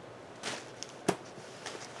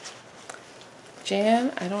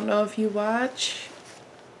 Jan, I don't know if you watch,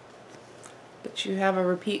 but you have a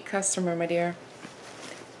repeat customer, my dear.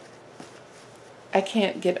 I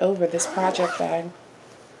can't get over this project bag.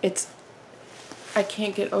 I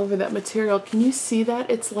can't get over that material. Can you see that?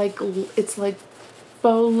 It's like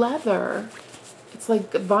faux leather. It's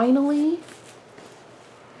like vinyl-y.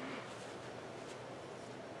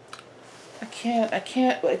 I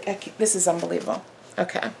can't, this is unbelievable.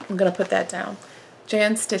 Okay, I'm gonna put that down.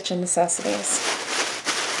 Jan Stitch and Necessities.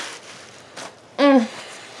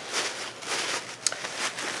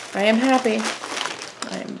 I am happy.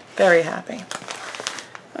 I am very happy.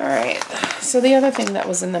 Alright, so the other thing that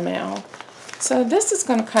was in the mail. So this is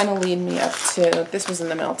going to kind of lead me up to, this was in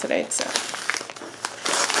the mail today, so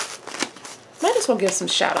might as well give some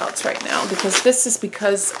shout outs right now, because this is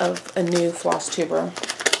because of a new floss tuber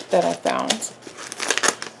that I found.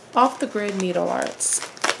 Off the Grid Needlearts.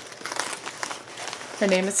 Her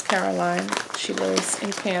name is Caroline. She lives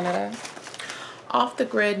in Canada. Off the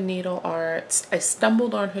Grid Needlearts. I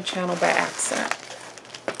stumbled on her channel by accident.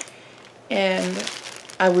 And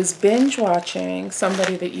I was binge watching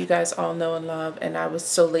somebody that you guys all know and love, and I was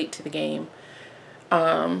so late to the game.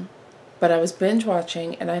 But I was binge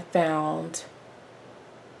watching, and I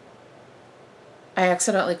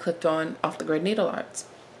accidentally clicked on Off the Grid Needlearts.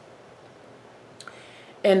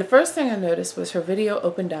 And the first thing I noticed was her video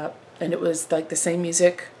opened up, and it was like the same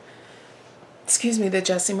music, that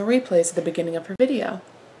Jessie Marie plays at the beginning of her video.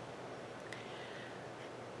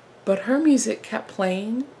 But her music kept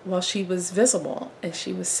playing while she was visible, and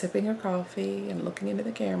she was sipping her coffee and looking into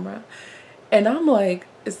the camera. And I'm like,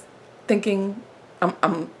 thinking,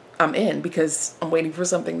 I'm I'm in because I'm waiting for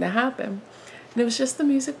something to happen. And it was just the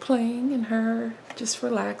music playing and her just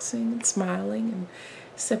relaxing and smiling and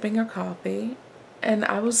sipping her coffee. And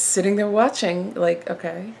I was sitting there watching, like,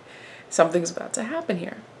 okay, something's about to happen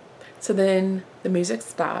here. So then the music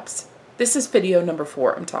stops. This is video number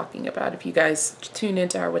 4 I'm talking about. If you guys tune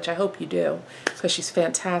into her, which I hope you do, because she's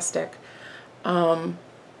fantastic.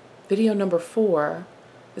 Video number 4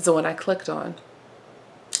 is the one I clicked on.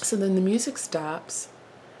 So then the music stops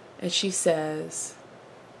and she says,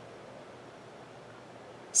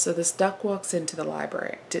 so this duck walks into the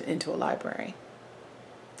library, into a library.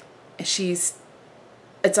 And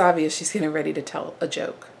it's obvious she's getting ready to tell a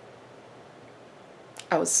joke.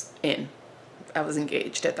 I was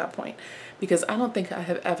engaged at that point, because I don't think I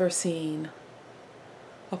have ever seen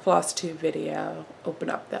a FLOSSTUBE video open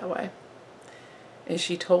up that way. And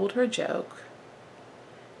she told her joke.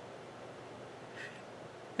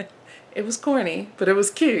 It was corny, but it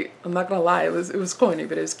was cute. I'm not gonna lie, it was corny,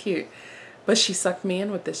 but it was cute. But she sucked me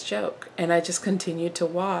in with this joke, and I just continued to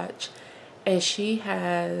watch. And she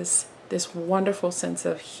has this wonderful sense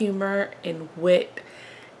of humor and wit,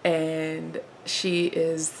 and she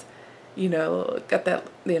is, you know, got that,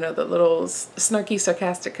 you know, the little snarky,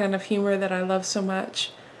 sarcastic kind of humor that I love so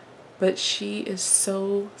much. But she is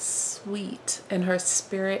so sweet, and her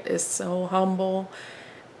spirit is so humble.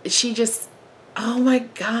 She just, oh my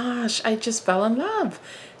gosh, I just fell in love.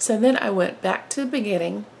 So then I went back to the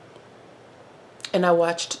beginning and I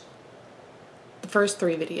watched the first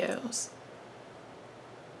 3 videos.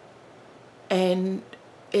 And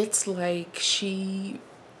it's like she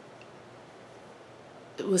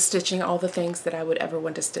was stitching all the things that I would ever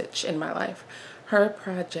want to stitch in my life. Her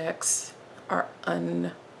projects are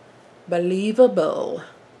unbelievable.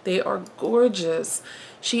 They are gorgeous.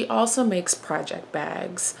 She also makes project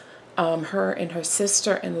bags. Her and her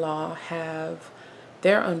sister-in-law have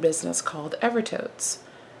their own business called Evertotes.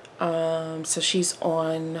 So she's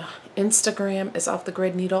on Instagram, it's Off the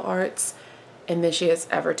Grid Needlearts, and then she has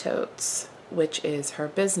Evertotes, which is her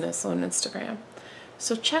business on Instagram.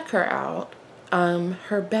 So check her out.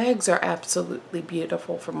 Her bags are absolutely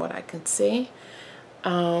beautiful from what I can see.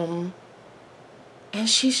 And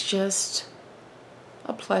she's just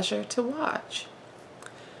a pleasure to watch.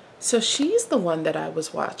 So she's the one that I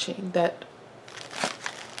was watching, that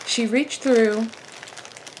she reached through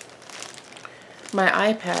my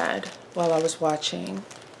iPad while I was watching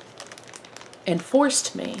and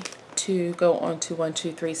forced me to go onto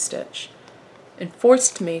 123 Stitch and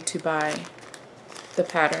forced me to buy the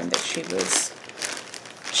pattern that she was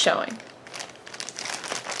showing.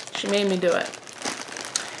 She made me do it.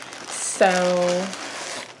 So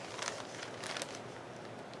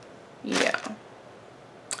yeah,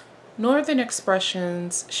 Northern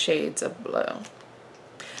Expressions Shades of Blue.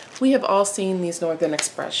 We have all seen these Northern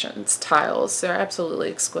Expressions tiles. They're absolutely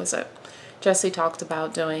exquisite. Jessie talked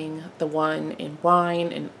about doing the one in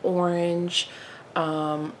wine and orange.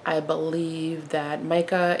 I believe that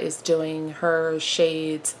Micah is doing her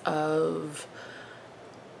shades of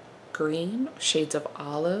green, shades of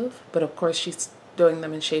olive, but of course she's doing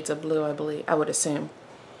them in shades of blue, I believe, I would assume.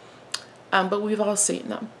 But we've all seen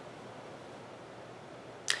them.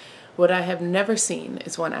 What I have never seen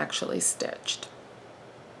is one actually stitched.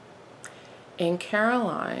 And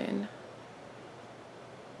Caroline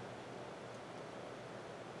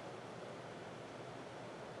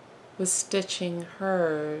was stitching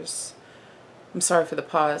hers, I'm sorry for the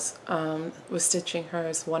pause, was stitching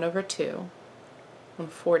hers 1/2 on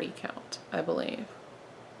 40 count, I believe.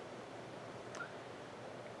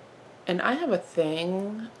 And I have a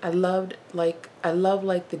thing, I love like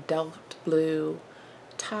the Delft blue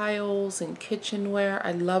tiles and kitchenware.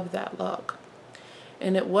 I love that look.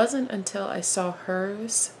 And it wasn't until I saw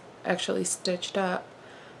hers actually stitched up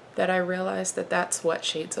that I realized that that's what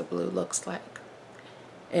Shades of Blue looks like.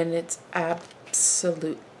 And it's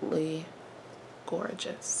absolutely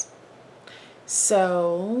gorgeous.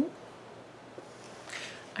 So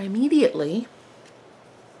I immediately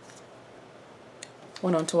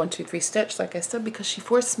went on to 123 Stitch, like I said, because she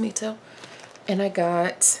forced me to. And I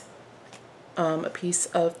got a piece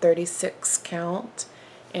of 36 count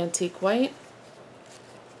antique white,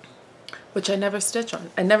 which I never stitch on.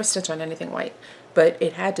 I never stitch on anything white, but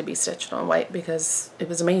it had to be stitched on white because it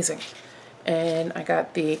was amazing. And I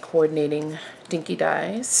got the coordinating dinky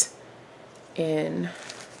dies in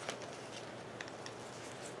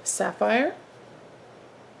sapphire,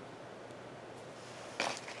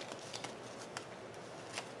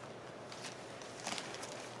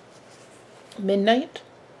 midnight,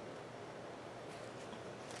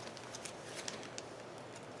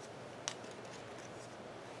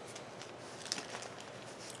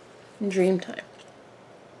 Dream time.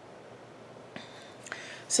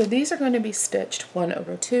 So these are going to be stitched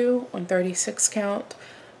 1/2 on 36 count.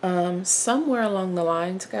 Somewhere along the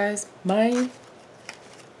lines, guys, my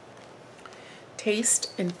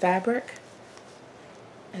taste in fabric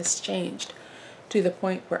has changed to the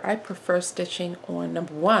point where I prefer stitching on,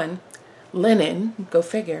 number one, linen, go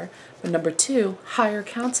figure, but number two, higher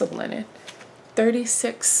counts of linen.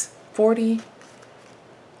 36, 40,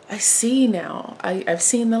 I see now. I've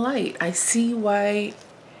seen the light. I see why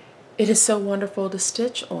it is so wonderful to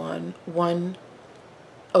stitch on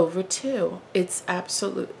 1/2. It's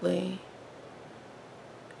absolutely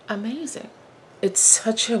amazing. It's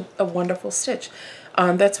such a wonderful stitch.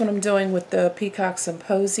 That's what I'm doing with the Peacocks and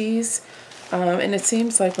Posies. And it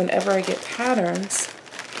seems like whenever I get patterns,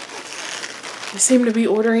 I seem to be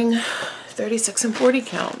ordering 36 and 40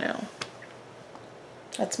 count now.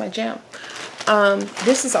 That's my jam.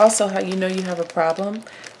 This is also how you know you have a problem.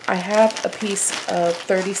 I have a piece of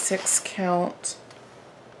 36 count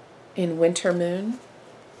in Winter Moon.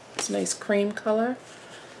 It's a nice cream color.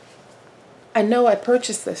 I know I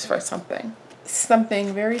purchased this for something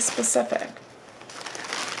very specific.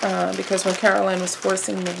 Because when Caroline was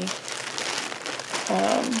forcing me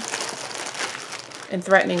and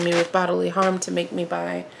threatening me with bodily harm to make me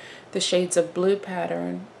buy the shades of blue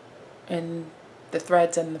pattern and the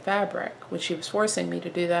threads and the fabric, when she was forcing me to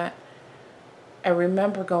do that, I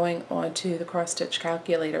remember going onto the cross stitch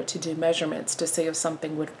calculator to do measurements to see if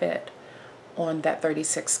something would fit on that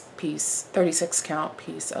 36 count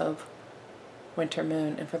piece of Winter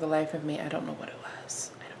Moon, and for the life of me, I don't know what it was.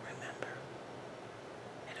 I don't remember.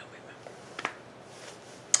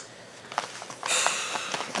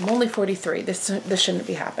 I'm only 43. This shouldn't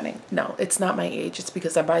be happening. No, it's not my age. It's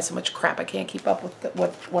because I buy so much crap I can't keep up with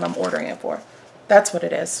what I'm ordering it for. That's what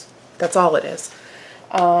it is. That's all it is.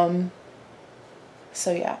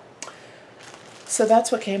 So yeah. So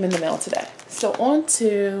that's what came in the mail today. So on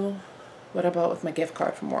to what I bought with my gift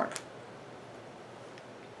card from work.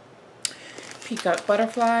 Peacock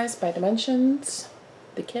butterflies by Dimensions,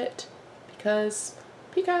 the kit, because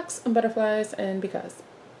peacocks and butterflies and because.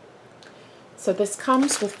 So this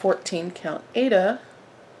comes with 14 count Aida.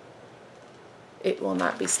 It will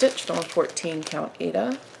not be stitched on 14 count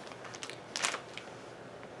Aida,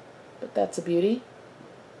 but that's a beauty.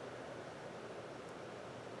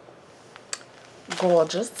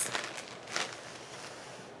 Gorgeous.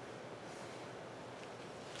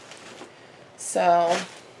 So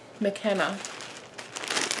McKenna,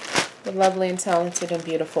 the lovely and talented and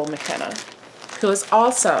beautiful McKenna, who is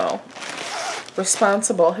also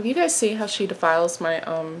responsible. Have you guys seen how she defiles my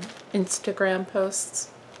Instagram posts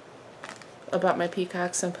about my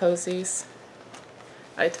peacocks and posies?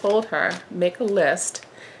 I told her, make a list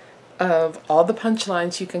of all the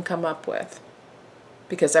punchlines you can come up with,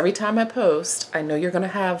 because every time I post, I know you're going to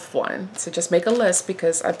have one. So just make a list,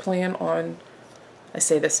 because I plan on, I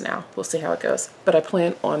say this now, we'll see how it goes, but I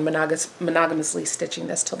plan on monogamously stitching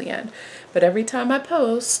this till the end. But every time I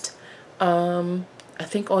post, I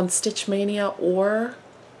think on Stitch Mania or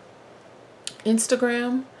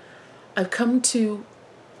Instagram, I've come to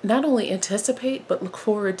not only anticipate, but look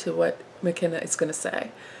forward to what McKenna is going to say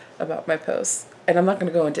about my posts. And I'm not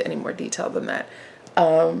going to go into any more detail than that.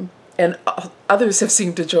 And others have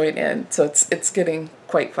seemed to join in, so it's getting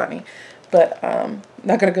quite funny. But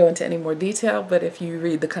not going to go into any more detail, but if you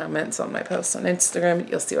read the comments on my posts on Instagram,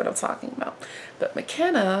 you'll see what I'm talking about. But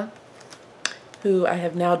McKenna, who I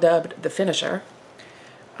have now dubbed the finisher,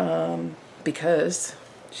 because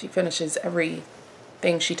she finishes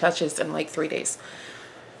everything she touches in like 3 days.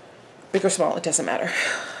 Big or small, it doesn't matter.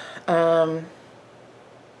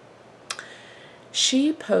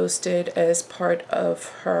 She posted as part of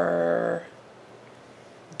her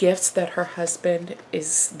gifts that her husband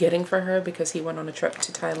is getting for her, because he went on a trip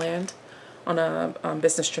to Thailand, on a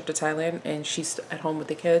business trip to Thailand, and she's at home with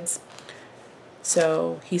the kids.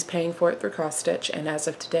 So he's paying for it through cross stitch, and as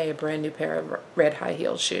of today, a brand new pair of red high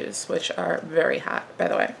heel shoes, which are very hot, by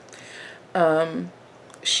the way.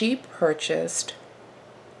 She purchased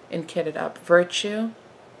and kitted up Virtue.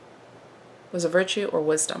 Was it Virtue or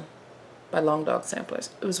Wisdom by Long Dog Samplers?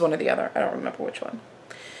 It was one or the other. I don't remember which one.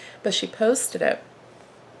 But she posted it,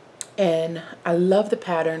 and I love the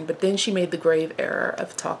pattern, but then she made the grave error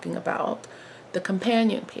of talking about the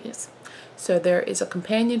companion piece. So there is a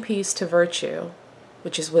companion piece to Virtue,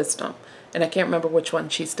 which is Wisdom. And I can't remember which one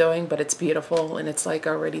she's doing, but it's beautiful, and it's like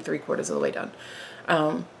already 3/4 of the way done.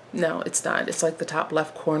 No, it's not. It's like the top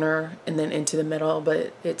left corner and then into the middle,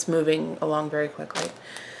 but it's moving along very quickly.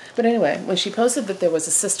 But anyway, when she posted that there was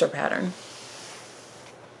a sister pattern,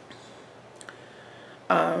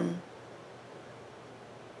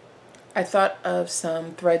 I thought of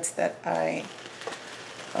some threads that I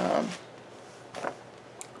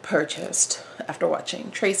purchased after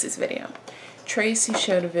watching Tracy's video. Tracy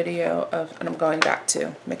showed a video of, and I'm going back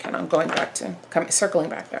to McKenna, I'm going back to, circling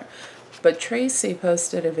back there. But Tracy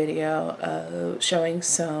posted a video of showing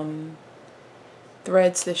some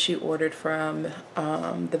threads that she ordered from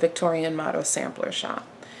the Victorian Motto Sampler Shop.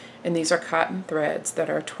 And these are cotton threads that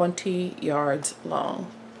are 20 yards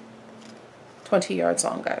long. 20 yards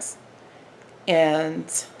long, guys. And,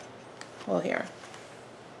 well, here.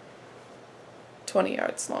 20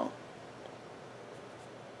 yards long.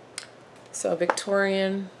 So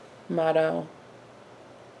Victorian Motto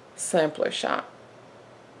Sampler Shop.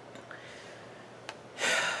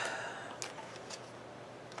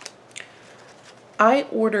 I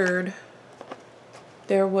ordered,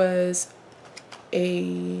 there was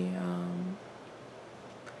a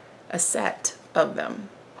set of them,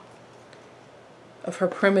 of her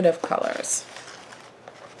primitive colors.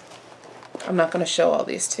 I'm not going to show all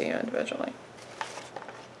these to you individually,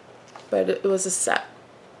 but it was a set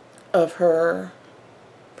of her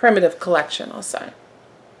primitive collection, I'll say.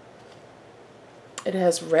 It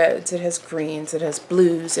has reds, it has greens, it has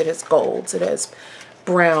blues, it has golds, it has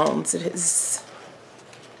browns, it has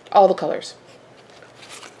all the colors.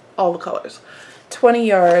 All the colors. 20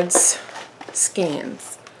 yards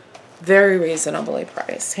skeins. Very reasonably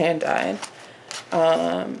priced, hand-dyed.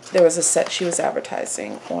 There was a set she was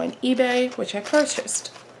advertising on eBay, which I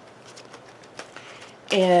purchased.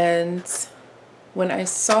 And when I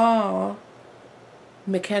saw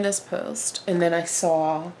McKenna's post, and then I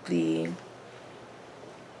saw the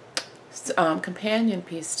companion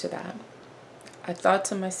piece to that, I thought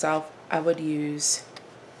to myself I would use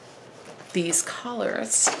these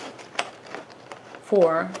colors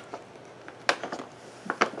for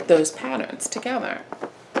those patterns together.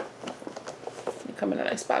 They come in a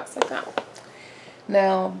nice box like that.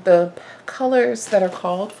 Now, the colors that are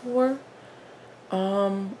called for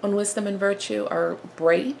on Wisdom and Virtue are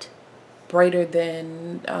brighter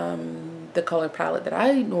than the color palette that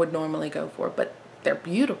I would normally go for, but they're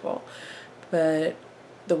beautiful. But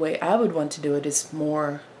the way I would want to do it is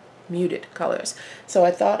more muted colors. So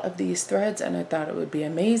I thought of these threads and I thought it would be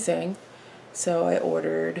amazing. So I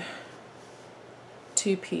ordered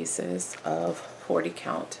 2 pieces of 40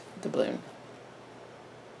 count doubloon.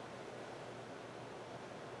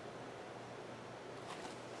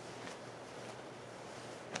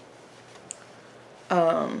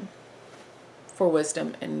 For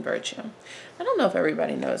Wisdom and Virtue. I don't know if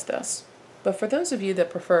everybody knows this, but for those of you that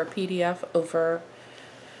prefer a PDF over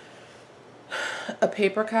a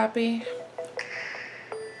paper copy,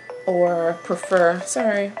 or prefer,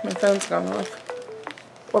 sorry, my phone's gone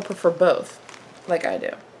off, or prefer both, like I do.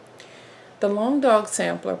 The Long Dog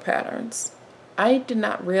Sampler patterns, I did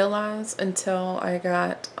not realize until I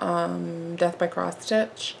got Death by Cross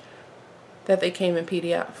Stitch that they came in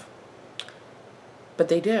PDF. But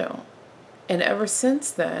they do. And ever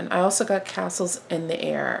since then, I also got Castles in the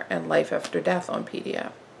Air and Life After Death on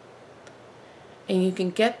PDF. And you can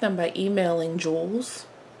get them by emailing Jules.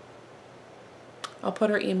 I'll put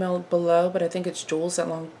her email below, but I think it's Jules at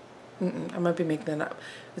Long... I might be making that up.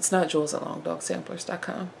 It's not Jules at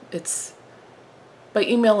longdogsamplers.com. It's by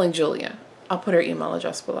emailing Julia. I'll put her email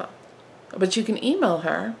address below. But you can email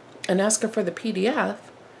her and ask her for the PDF,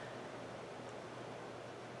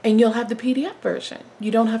 and you'll have the PDF version. You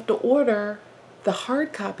don't have to order the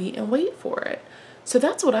hard copy and wait for it. So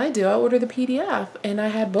that's what I do. I order the PDF, and I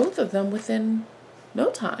had both of them within no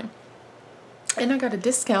time. And I got a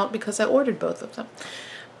discount because I ordered both of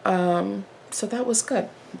them. So that was good.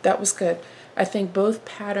 That was good. I think both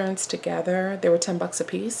patterns together, they were 10 bucks a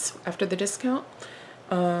piece after the discount.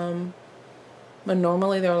 But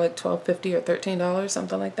normally they were like $12.50 or $13,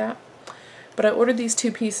 something like that. But I ordered these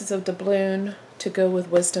 2 pieces of doubloon to go with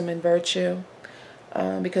Wisdom and Virtue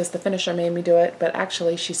because the finisher made me do it. But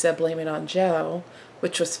actually she said blame it on Joe,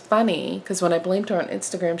 which was funny because when I blamed her on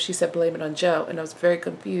Instagram, she said blame it on Joe. And I was very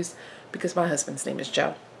confused because my husband's name is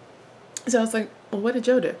Joe. So I was like, well, what did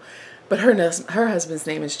Joe do? But her husband's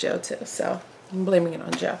name is Joe too. So I'm blaming it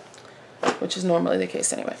on Joe, which is normally the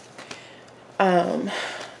case anyway.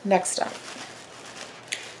 Next up.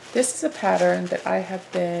 This is a pattern that I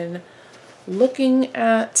have been looking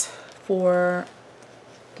at for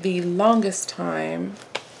the longest time.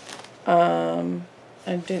 I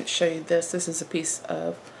didn't show you this. This is a piece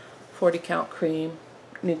of 40 count cream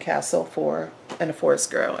Newcastle and a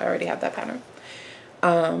Forest Girl. I already have that pattern.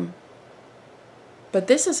 But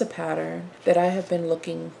this is a pattern that I have been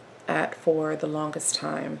looking at for the longest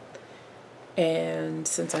time. And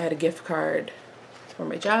since I had a gift card for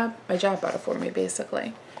my job bought it for me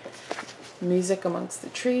basically. Music Amongst the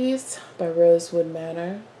Trees by Rosewood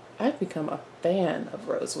Manor. I've become a fan of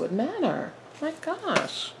Rosewood Manor. My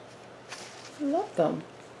gosh. I love them.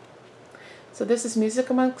 So this is Music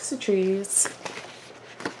Amongst the Trees.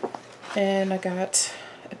 And I got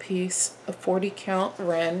a piece of 40 count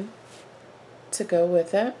Wren to go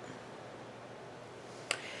with it.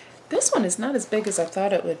 This one is not as big as I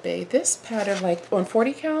thought it would be. This pattern, like on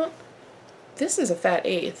 40 count, this is a fat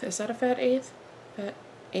eighth. Is that a fat eighth? Fat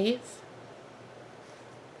eighth?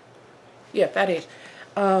 Yeah, fat eighth.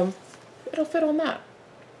 It'll fit on that.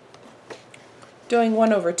 Doing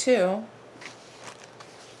 1/2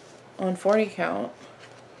 on 40 count.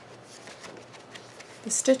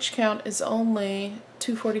 The stitch count is only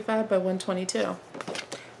 245 by 122.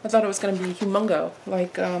 I thought it was going to be humongo,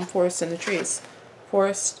 like Forest in the Trees.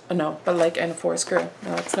 Forest, oh no, but like in a forest grew.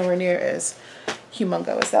 No, it's nowhere near as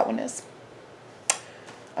humongo as that one is.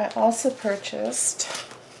 I also purchased,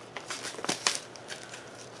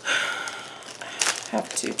 I have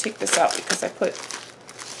to take this out because I put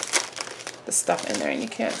the stuff in there and you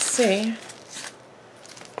can't see.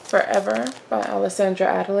 Forever by Alessandra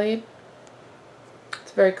Adelaide.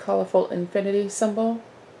 It's a very colorful infinity symbol.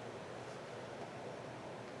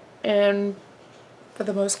 And for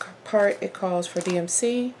the most part, it calls for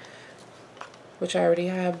DMC, which I already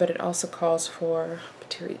have, but it also calls for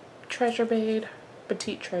Petite Treasure braid,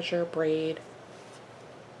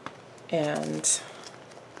 and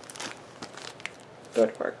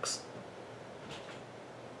Threadworks.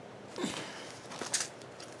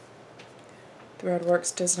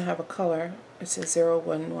 Threadworks doesn't have a color. It says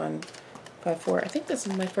 01154. I think this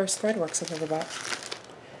is my first Threadworks I've ever bought.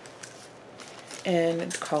 And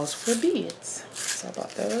it calls for beads. So I bought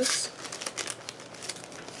those.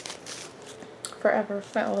 Forever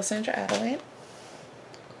by Alessandra Adelaide.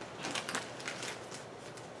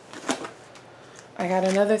 I got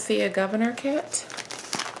another Thea Governor kit.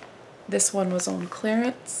 This one was on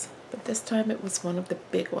clearance, but this time it was one of the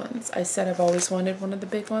big ones. I said I've always wanted one of the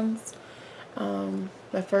big ones.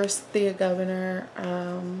 My first Thea Governor,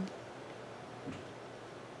 I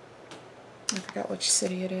forgot which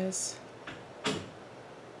city it is.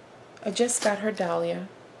 I just got her Dahlia.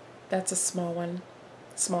 That's a small one,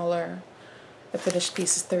 smaller. The finished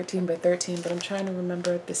piece is 13 by 13, but I'm trying to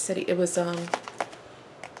remember the city. It was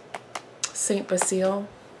Saint Basile.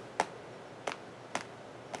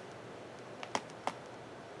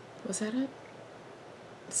 Was that it?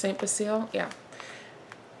 Saint Basile? Yeah.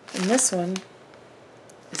 And this one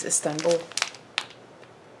is Istanbul.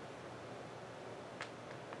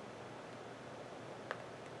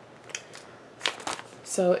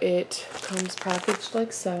 So it comes packaged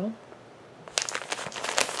like so.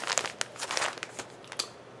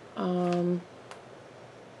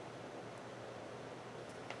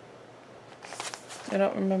 I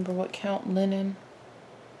don't remember what count linen.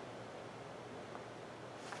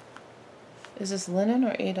 Is this linen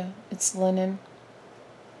or Ada? It's linen.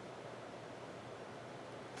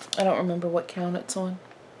 I don't remember what count it's on.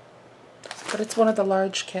 But it's one of the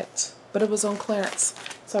large kits. But it was on clearance.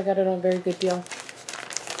 So I got it on a very good deal.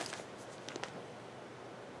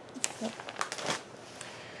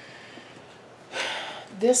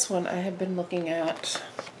 This one I have been looking at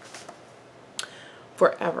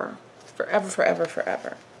forever.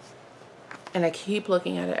 Forever. And I keep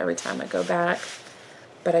looking at it every time I go back.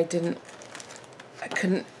 But I couldn't.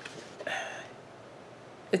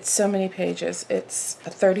 It's so many pages. It's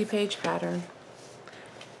a 30-page pattern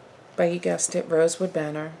by, you guessed it, Rosewood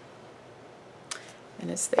Manor.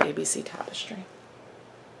 And it's the ABC tapestry.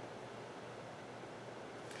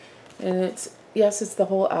 And it's, yes, it's the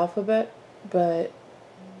whole alphabet, but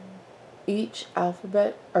each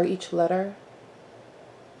alphabet, or each letter,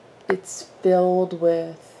 it's filled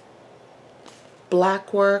with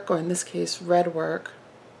black work, or in this case, red work,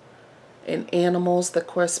 and animals that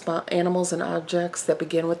correspond, animals and objects that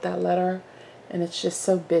begin with that letter. And it's just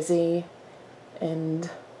so busy, and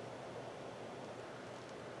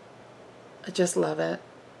I just love it.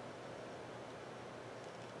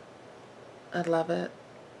 I love it.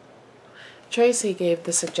 Tracy gave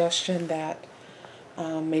the suggestion that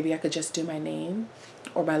maybe I could just do my name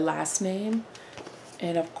or my last name.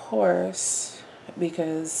 And of course,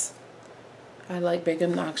 because I like big,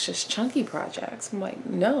 obnoxious, chunky projects, I'm like,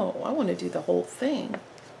 no, I want to do the whole thing.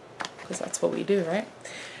 Because that's what we do, right?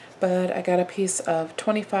 But I got a piece of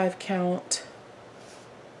 25 count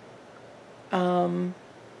Lugana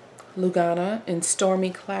in Stormy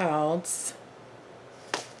Clouds.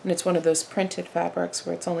 And it's one of those printed fabrics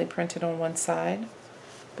where it's only printed on one side.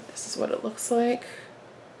 But this is what it looks like.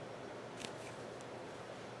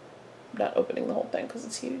 I'm not opening the whole thing because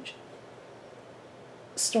it's huge.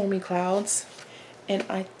 Stormy Clouds, and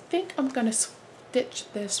I think I'm gonna stitch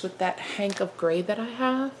this with that hank of gray that I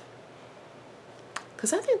have,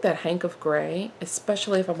 because I think that hank of gray,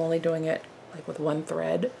 especially if I'm only doing it like with one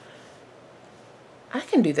thread, I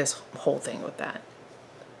can do this whole thing with that,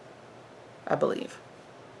 I believe,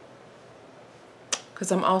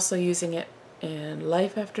 because I'm also using it in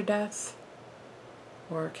Life After Death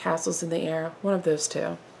or Castles in the Air, one of those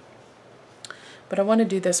two. But I want to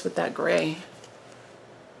do this with that gray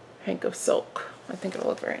hank of silk. I think it'll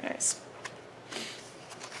look very nice.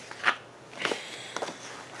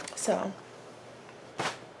 So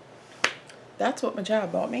that's what my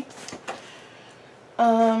child bought me.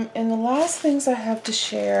 And the last things I have to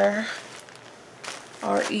share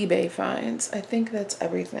are eBay finds. I think that's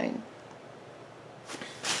everything.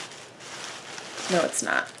 No, it's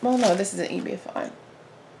not. Well, no, this is an eBay find.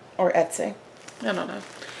 Or Etsy. I don't know.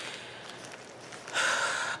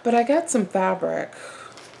 But I got some fabric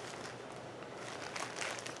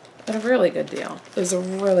at a really good deal. It was a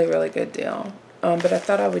really, really good deal. But I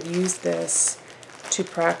thought I would use this to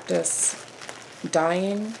practice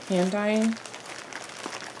dyeing, hand dyeing,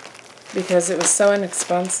 because it was so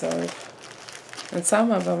inexpensive. And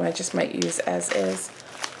some of them I just might use as is.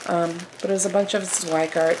 But it was a bunch of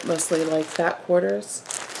swag art, mostly like fat quarters.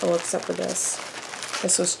 Oh, except for this.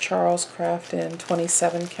 This was Charles Craft in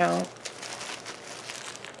 27 count.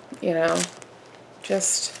 You know,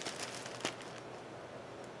 just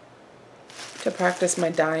to practice my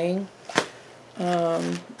dyeing.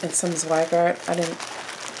 And some swag art. I didn't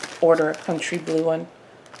order a country blue one,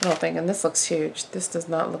 I don't think. And this looks huge. This does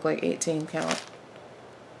not look like 18 count.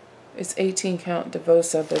 It's 18 count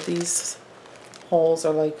Devosa, but these holes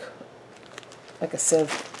are like a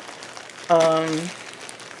sieve.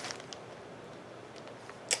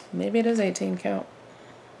 Maybe it is 18 count.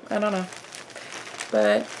 I don't know.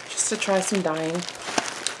 But just to try some dyeing.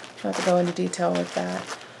 Not to go into detail with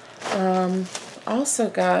that. Also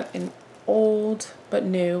got an old, but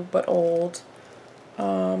new, but old,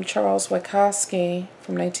 Charles Wieckowski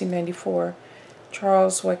from 1994.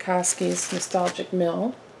 Charles Wieckowski's Nostalgic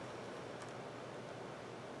Mill.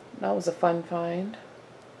 That was a fun find.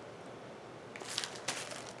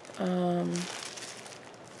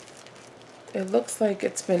 It looks like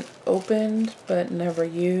it's been opened but never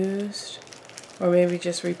used, or maybe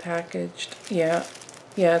just repackaged. Yeah,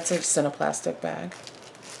 it's just in a plastic bag.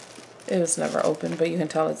 It was never opened, but you can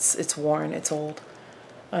tell it's worn, it's old.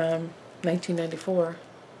 1994.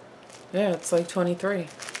 Yeah, it's like 23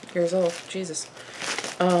 years old. Jesus.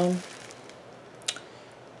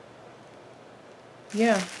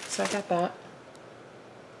 Yeah, so I got that.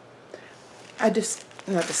 I just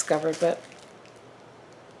not discovered, but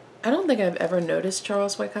I don't think I've ever noticed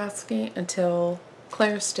Charles Wieckowski until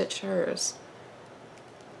Claire stitched hers.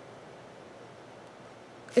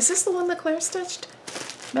 Is this the one that Claire stitched?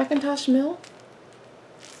 Macintosh Mill?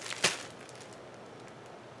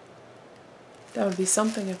 That would be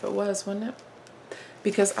something if it was, wouldn't it?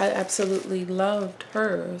 Because I absolutely loved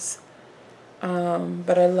hers.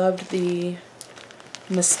 But I loved the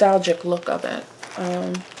nostalgic look of it.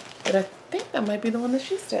 But I think that might be the one that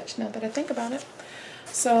she stitched, now that I think about it.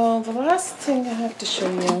 So the last thing I have to show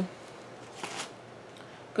you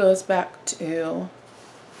goes back to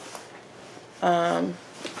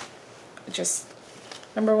just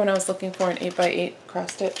remember when I was looking for an 8x8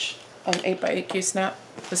 cross stitch, 8x8 Q-snap.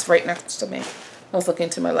 It was right next to me. I was looking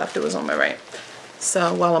to my left, it was on my right.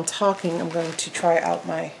 So while I'm talking, I'm going to try out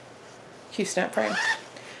my Q-snap frame.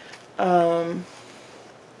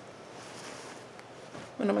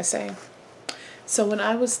 What am I saying? So when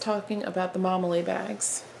I was talking about the Momily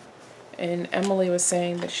bags, and Emily was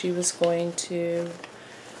saying that she was going to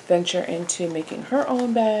venture into making her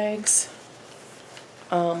own bags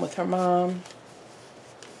with her mom,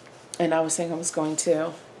 and I was saying I was going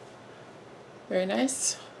to, very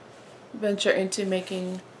nice, venture into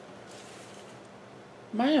making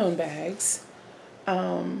my own bags.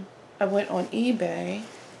 I went on eBay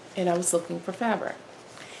and I was looking for fabric.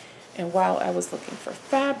 And while I was looking for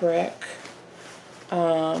fabric,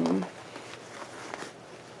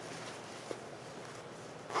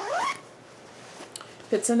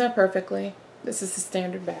 fits in there perfectly. This is the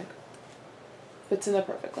standard bag. Fits in there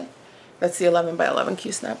perfectly. That's the 11 by 11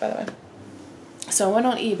 Q-snap, by the way. So I went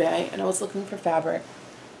on eBay and I was looking for fabric.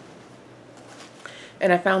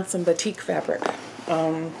 And I found some batik fabric.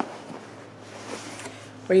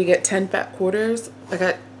 Where you get 10 fat quarters. I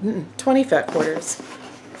got 20 fat quarters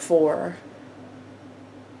for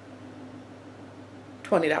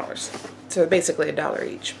 $20. So basically $1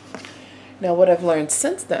 each. Now what I've learned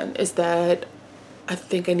since then is that I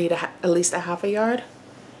think I need at least a half a yard.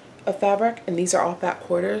 of fabric, and these are all fat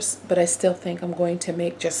quarters, but I still think I'm going to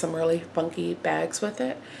make just some really funky bags with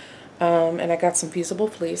it. And I got some fusible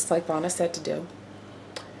fleece like Vonna said to do.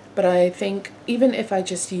 But I think even if I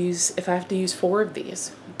just use, if I have to use 4 of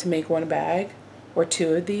these to make one bag, or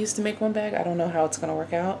 2 of these to make one bag, I don't know how it's going to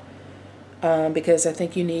work out. Because I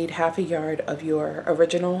think you need half a yard of your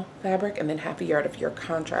original fabric and then half a yard of your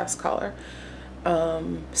contrast color.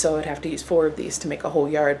 So I'd have to use 4 of these to make a whole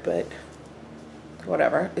yard, but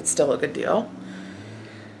whatever, it's still a good deal.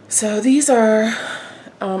 So these are,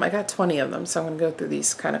 I got 20 of them, so I'm going to go through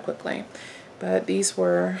these kind of quickly. But these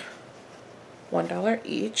were $1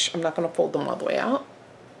 each. I'm not going to fold them all the way out,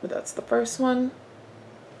 but that's the first one.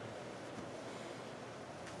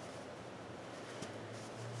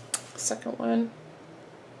 Second one.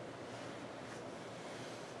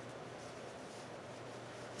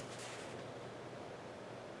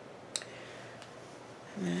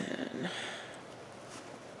 And then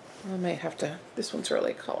I might have to, this one's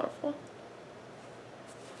really colorful.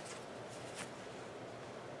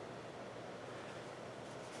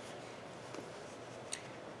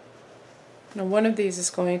 Now one of these is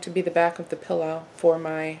going to be the back of the pillow for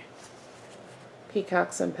my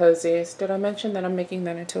Peacocks and Posies. Did I mention that I'm making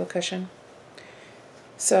that into a cushion?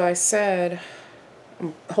 So I said,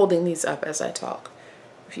 I'm holding these up as I talk,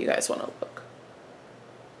 if you guys want to look.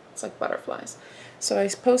 It's like butterflies. So I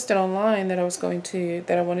posted online that I was going to,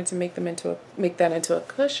 that I wanted to make that into a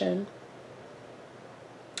cushion.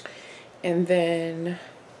 And then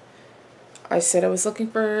I said I was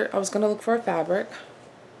going to look for a fabric.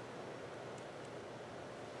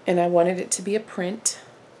 And I wanted it to be a print.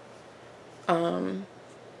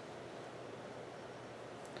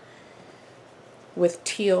 With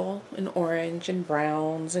teal and orange and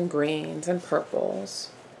browns and greens and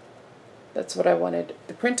purples. That's what I wanted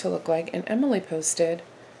the print to look like. And Emily posted,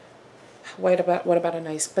 what about a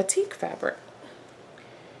nice batik fabric?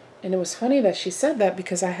 And it was funny that she said that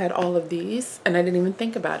because I had all of these and I didn't even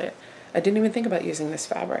think about it. I didn't even think about using this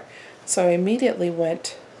fabric. So I immediately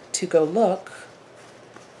went to go look,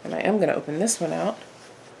 and I am going to open this one out.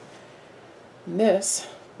 And this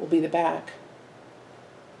will be the back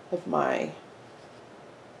of my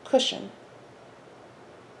cushion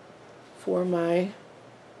for my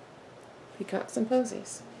Peacocks and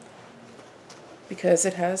Posies. Because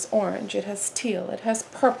it has orange, it has teal, it has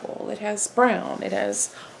purple, it has brown, it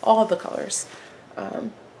has all the colors.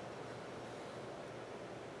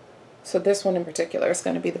 So this one in particular is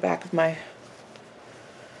going to be the back of my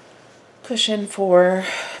cushion for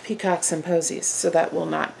Peacocks and Posies. So that will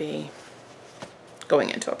not be going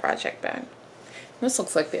into a project bag. This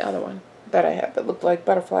looks like the other one that I had that looked like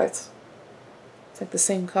butterflies. It's like the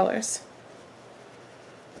same colors.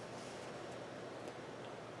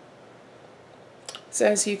 So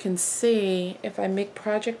as you can see, if I make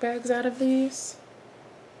project bags out of these,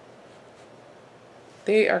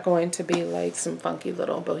 they are going to be like some funky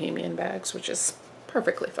little bohemian bags, which is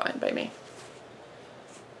perfectly fine by me.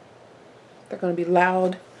 They're going to be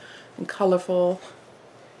loud and colorful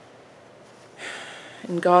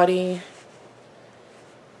and gaudy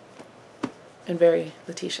and very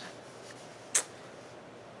Letitia.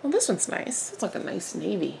 Well, this one's nice. It's like a nice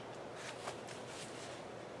navy.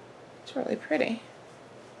 It's really pretty.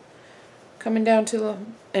 Coming down to the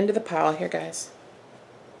end of the pile here, guys.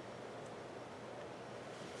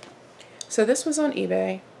 So this was on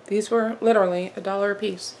eBay. These were literally $1 a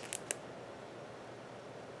piece.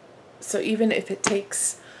 So even if it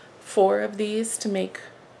takes 4 of these to make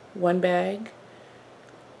one bag,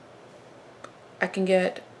 I can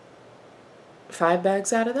get 5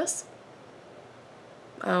 bags out of this.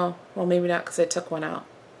 Oh, well, maybe not because I took one out.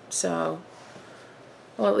 So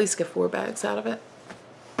I'll at least get 4 bags out of it.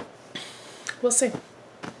 We'll see.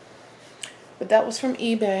 But that was from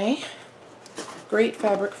eBay. Great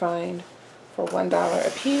fabric find for $1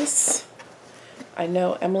 a piece. I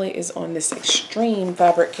know Emily is on this extreme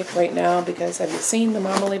fabric kick right now because have you seen the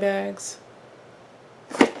Momily bags?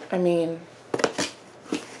 I mean,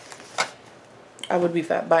 I would be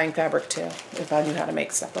buying fabric too if I knew how to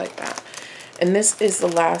make stuff like that. And this is the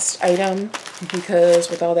last item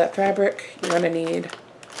because with all that fabric, you're going to need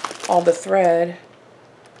all the thread.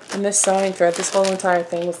 And this sewing thread, this whole entire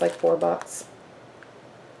thing was like $4.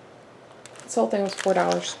 This whole thing was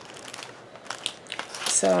 $4.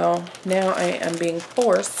 So now I am being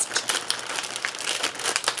forced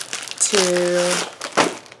to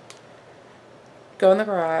go in the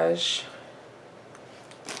garage,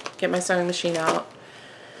 get my sewing machine out,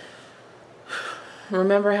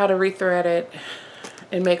 remember how to rethread it,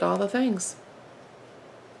 and make all the things.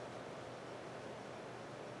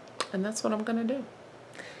 And that's what I'm going to do.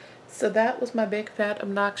 So that was my big fat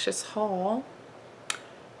obnoxious haul.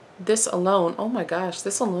 This alone, oh my gosh,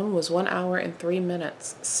 this alone was 1 hour and 3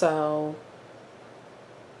 minutes. So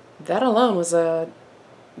that alone was a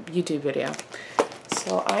YouTube video.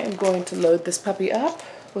 So I am going to load this puppy up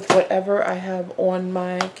with whatever I have on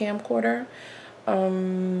my camcorder.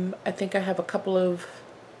 I think I have a couple of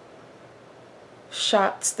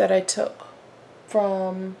shots that I took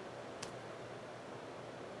from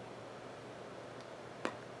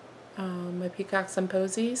my Peacocks and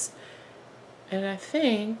Posies. And I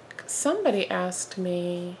think somebody asked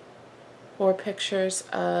me for pictures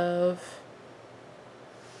of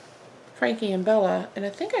Frankie and Bella, and I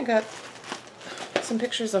think I got some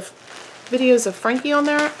pictures of videos of Frankie on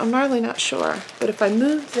there. I'm really not sure, but if I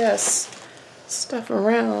move this stuff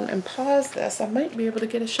around and pause this, I might be able to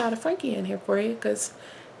get a shot of Frankie in here for you, because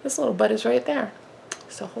this little butt is right there.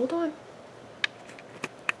 So hold on.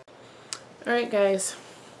 Alright guys,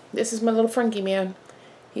 this is my little Frankie man.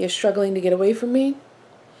 He is struggling to get away from me.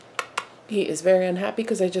 He is very unhappy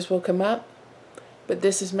because I just woke him up. But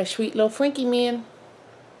this is my sweet little Frankie man.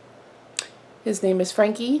 His name is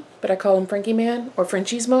Frankie, but I call him Frankie Man or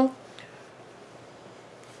Frenchismo.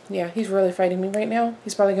 Yeah, he's really fighting me right now.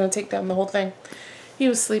 He's probably going to take down the whole thing. He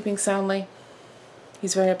was sleeping soundly.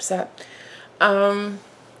 He's very upset. And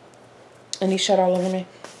he shut all over me.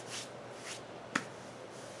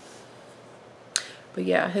 But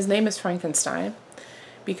yeah, his name is Frankenstein,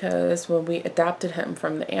 because when we adopted him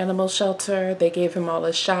from the animal shelter, they gave him all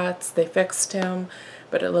his shots, they fixed him,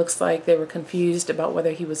 but it looks like they were confused about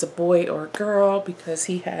whether he was a boy or a girl, because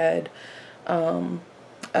he had a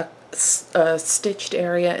stitched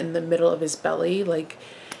area in the middle of his belly, like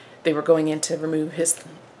they were going in to remove his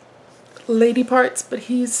lady parts, but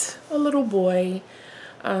he's a little boy.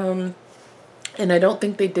 And I don't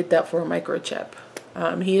think they did that for a microchip.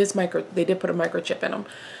 They did put a microchip in him.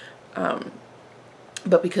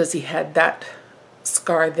 But because he had that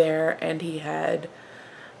scar there, and he had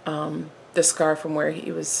the scar from where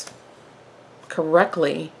he was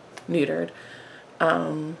correctly neutered,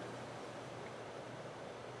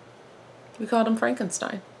 we called him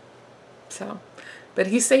Frankenstein. So, but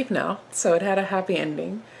he's safe now, so it had a happy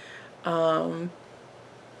ending, and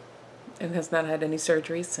has not had any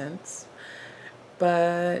surgery since.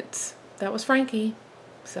 But that was Frankie,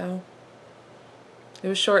 so it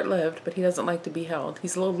was short-lived, but he doesn't like to be held.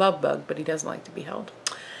 He's a little love bug, but he doesn't like to be held.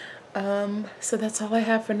 So that's all I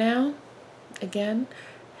have for now. Again,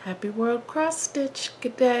 happy World Cross Stitch.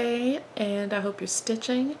 Good day, and I hope you're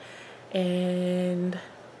stitching, and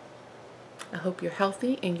I hope you're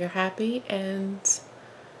healthy and you're happy, and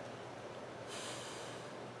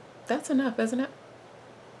that's enough, isn't it?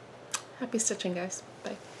 Happy stitching, guys.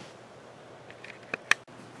 Bye.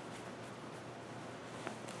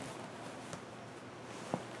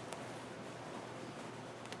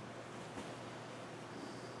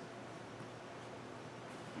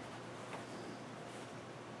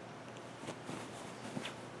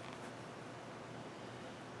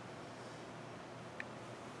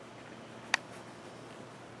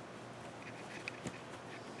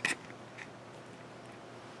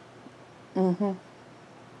 Mm-hmm.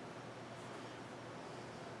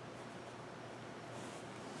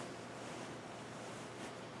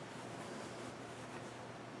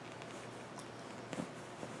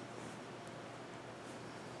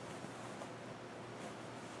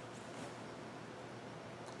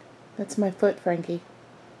 That's my foot, Frankie.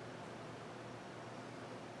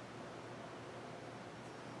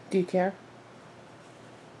 Do you care?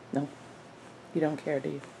 No. You don't care, do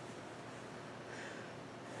you?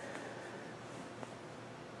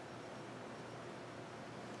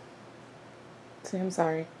 Say I'm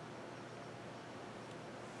sorry.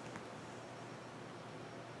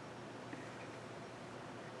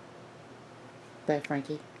 Bye,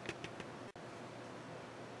 Frankie.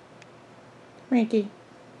 Frankie.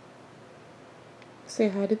 Say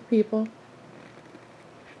hi to the people.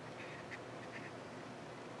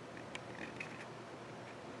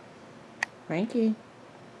 Frankie.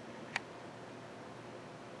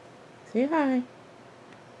 Say hi.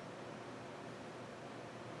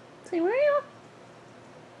 Say meow.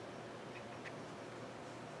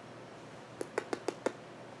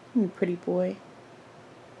 Pretty boy.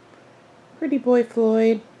 Pretty boy,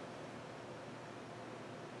 Floyd.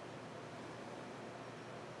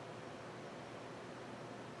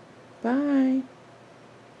 Bye.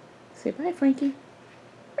 Say bye, Frankie.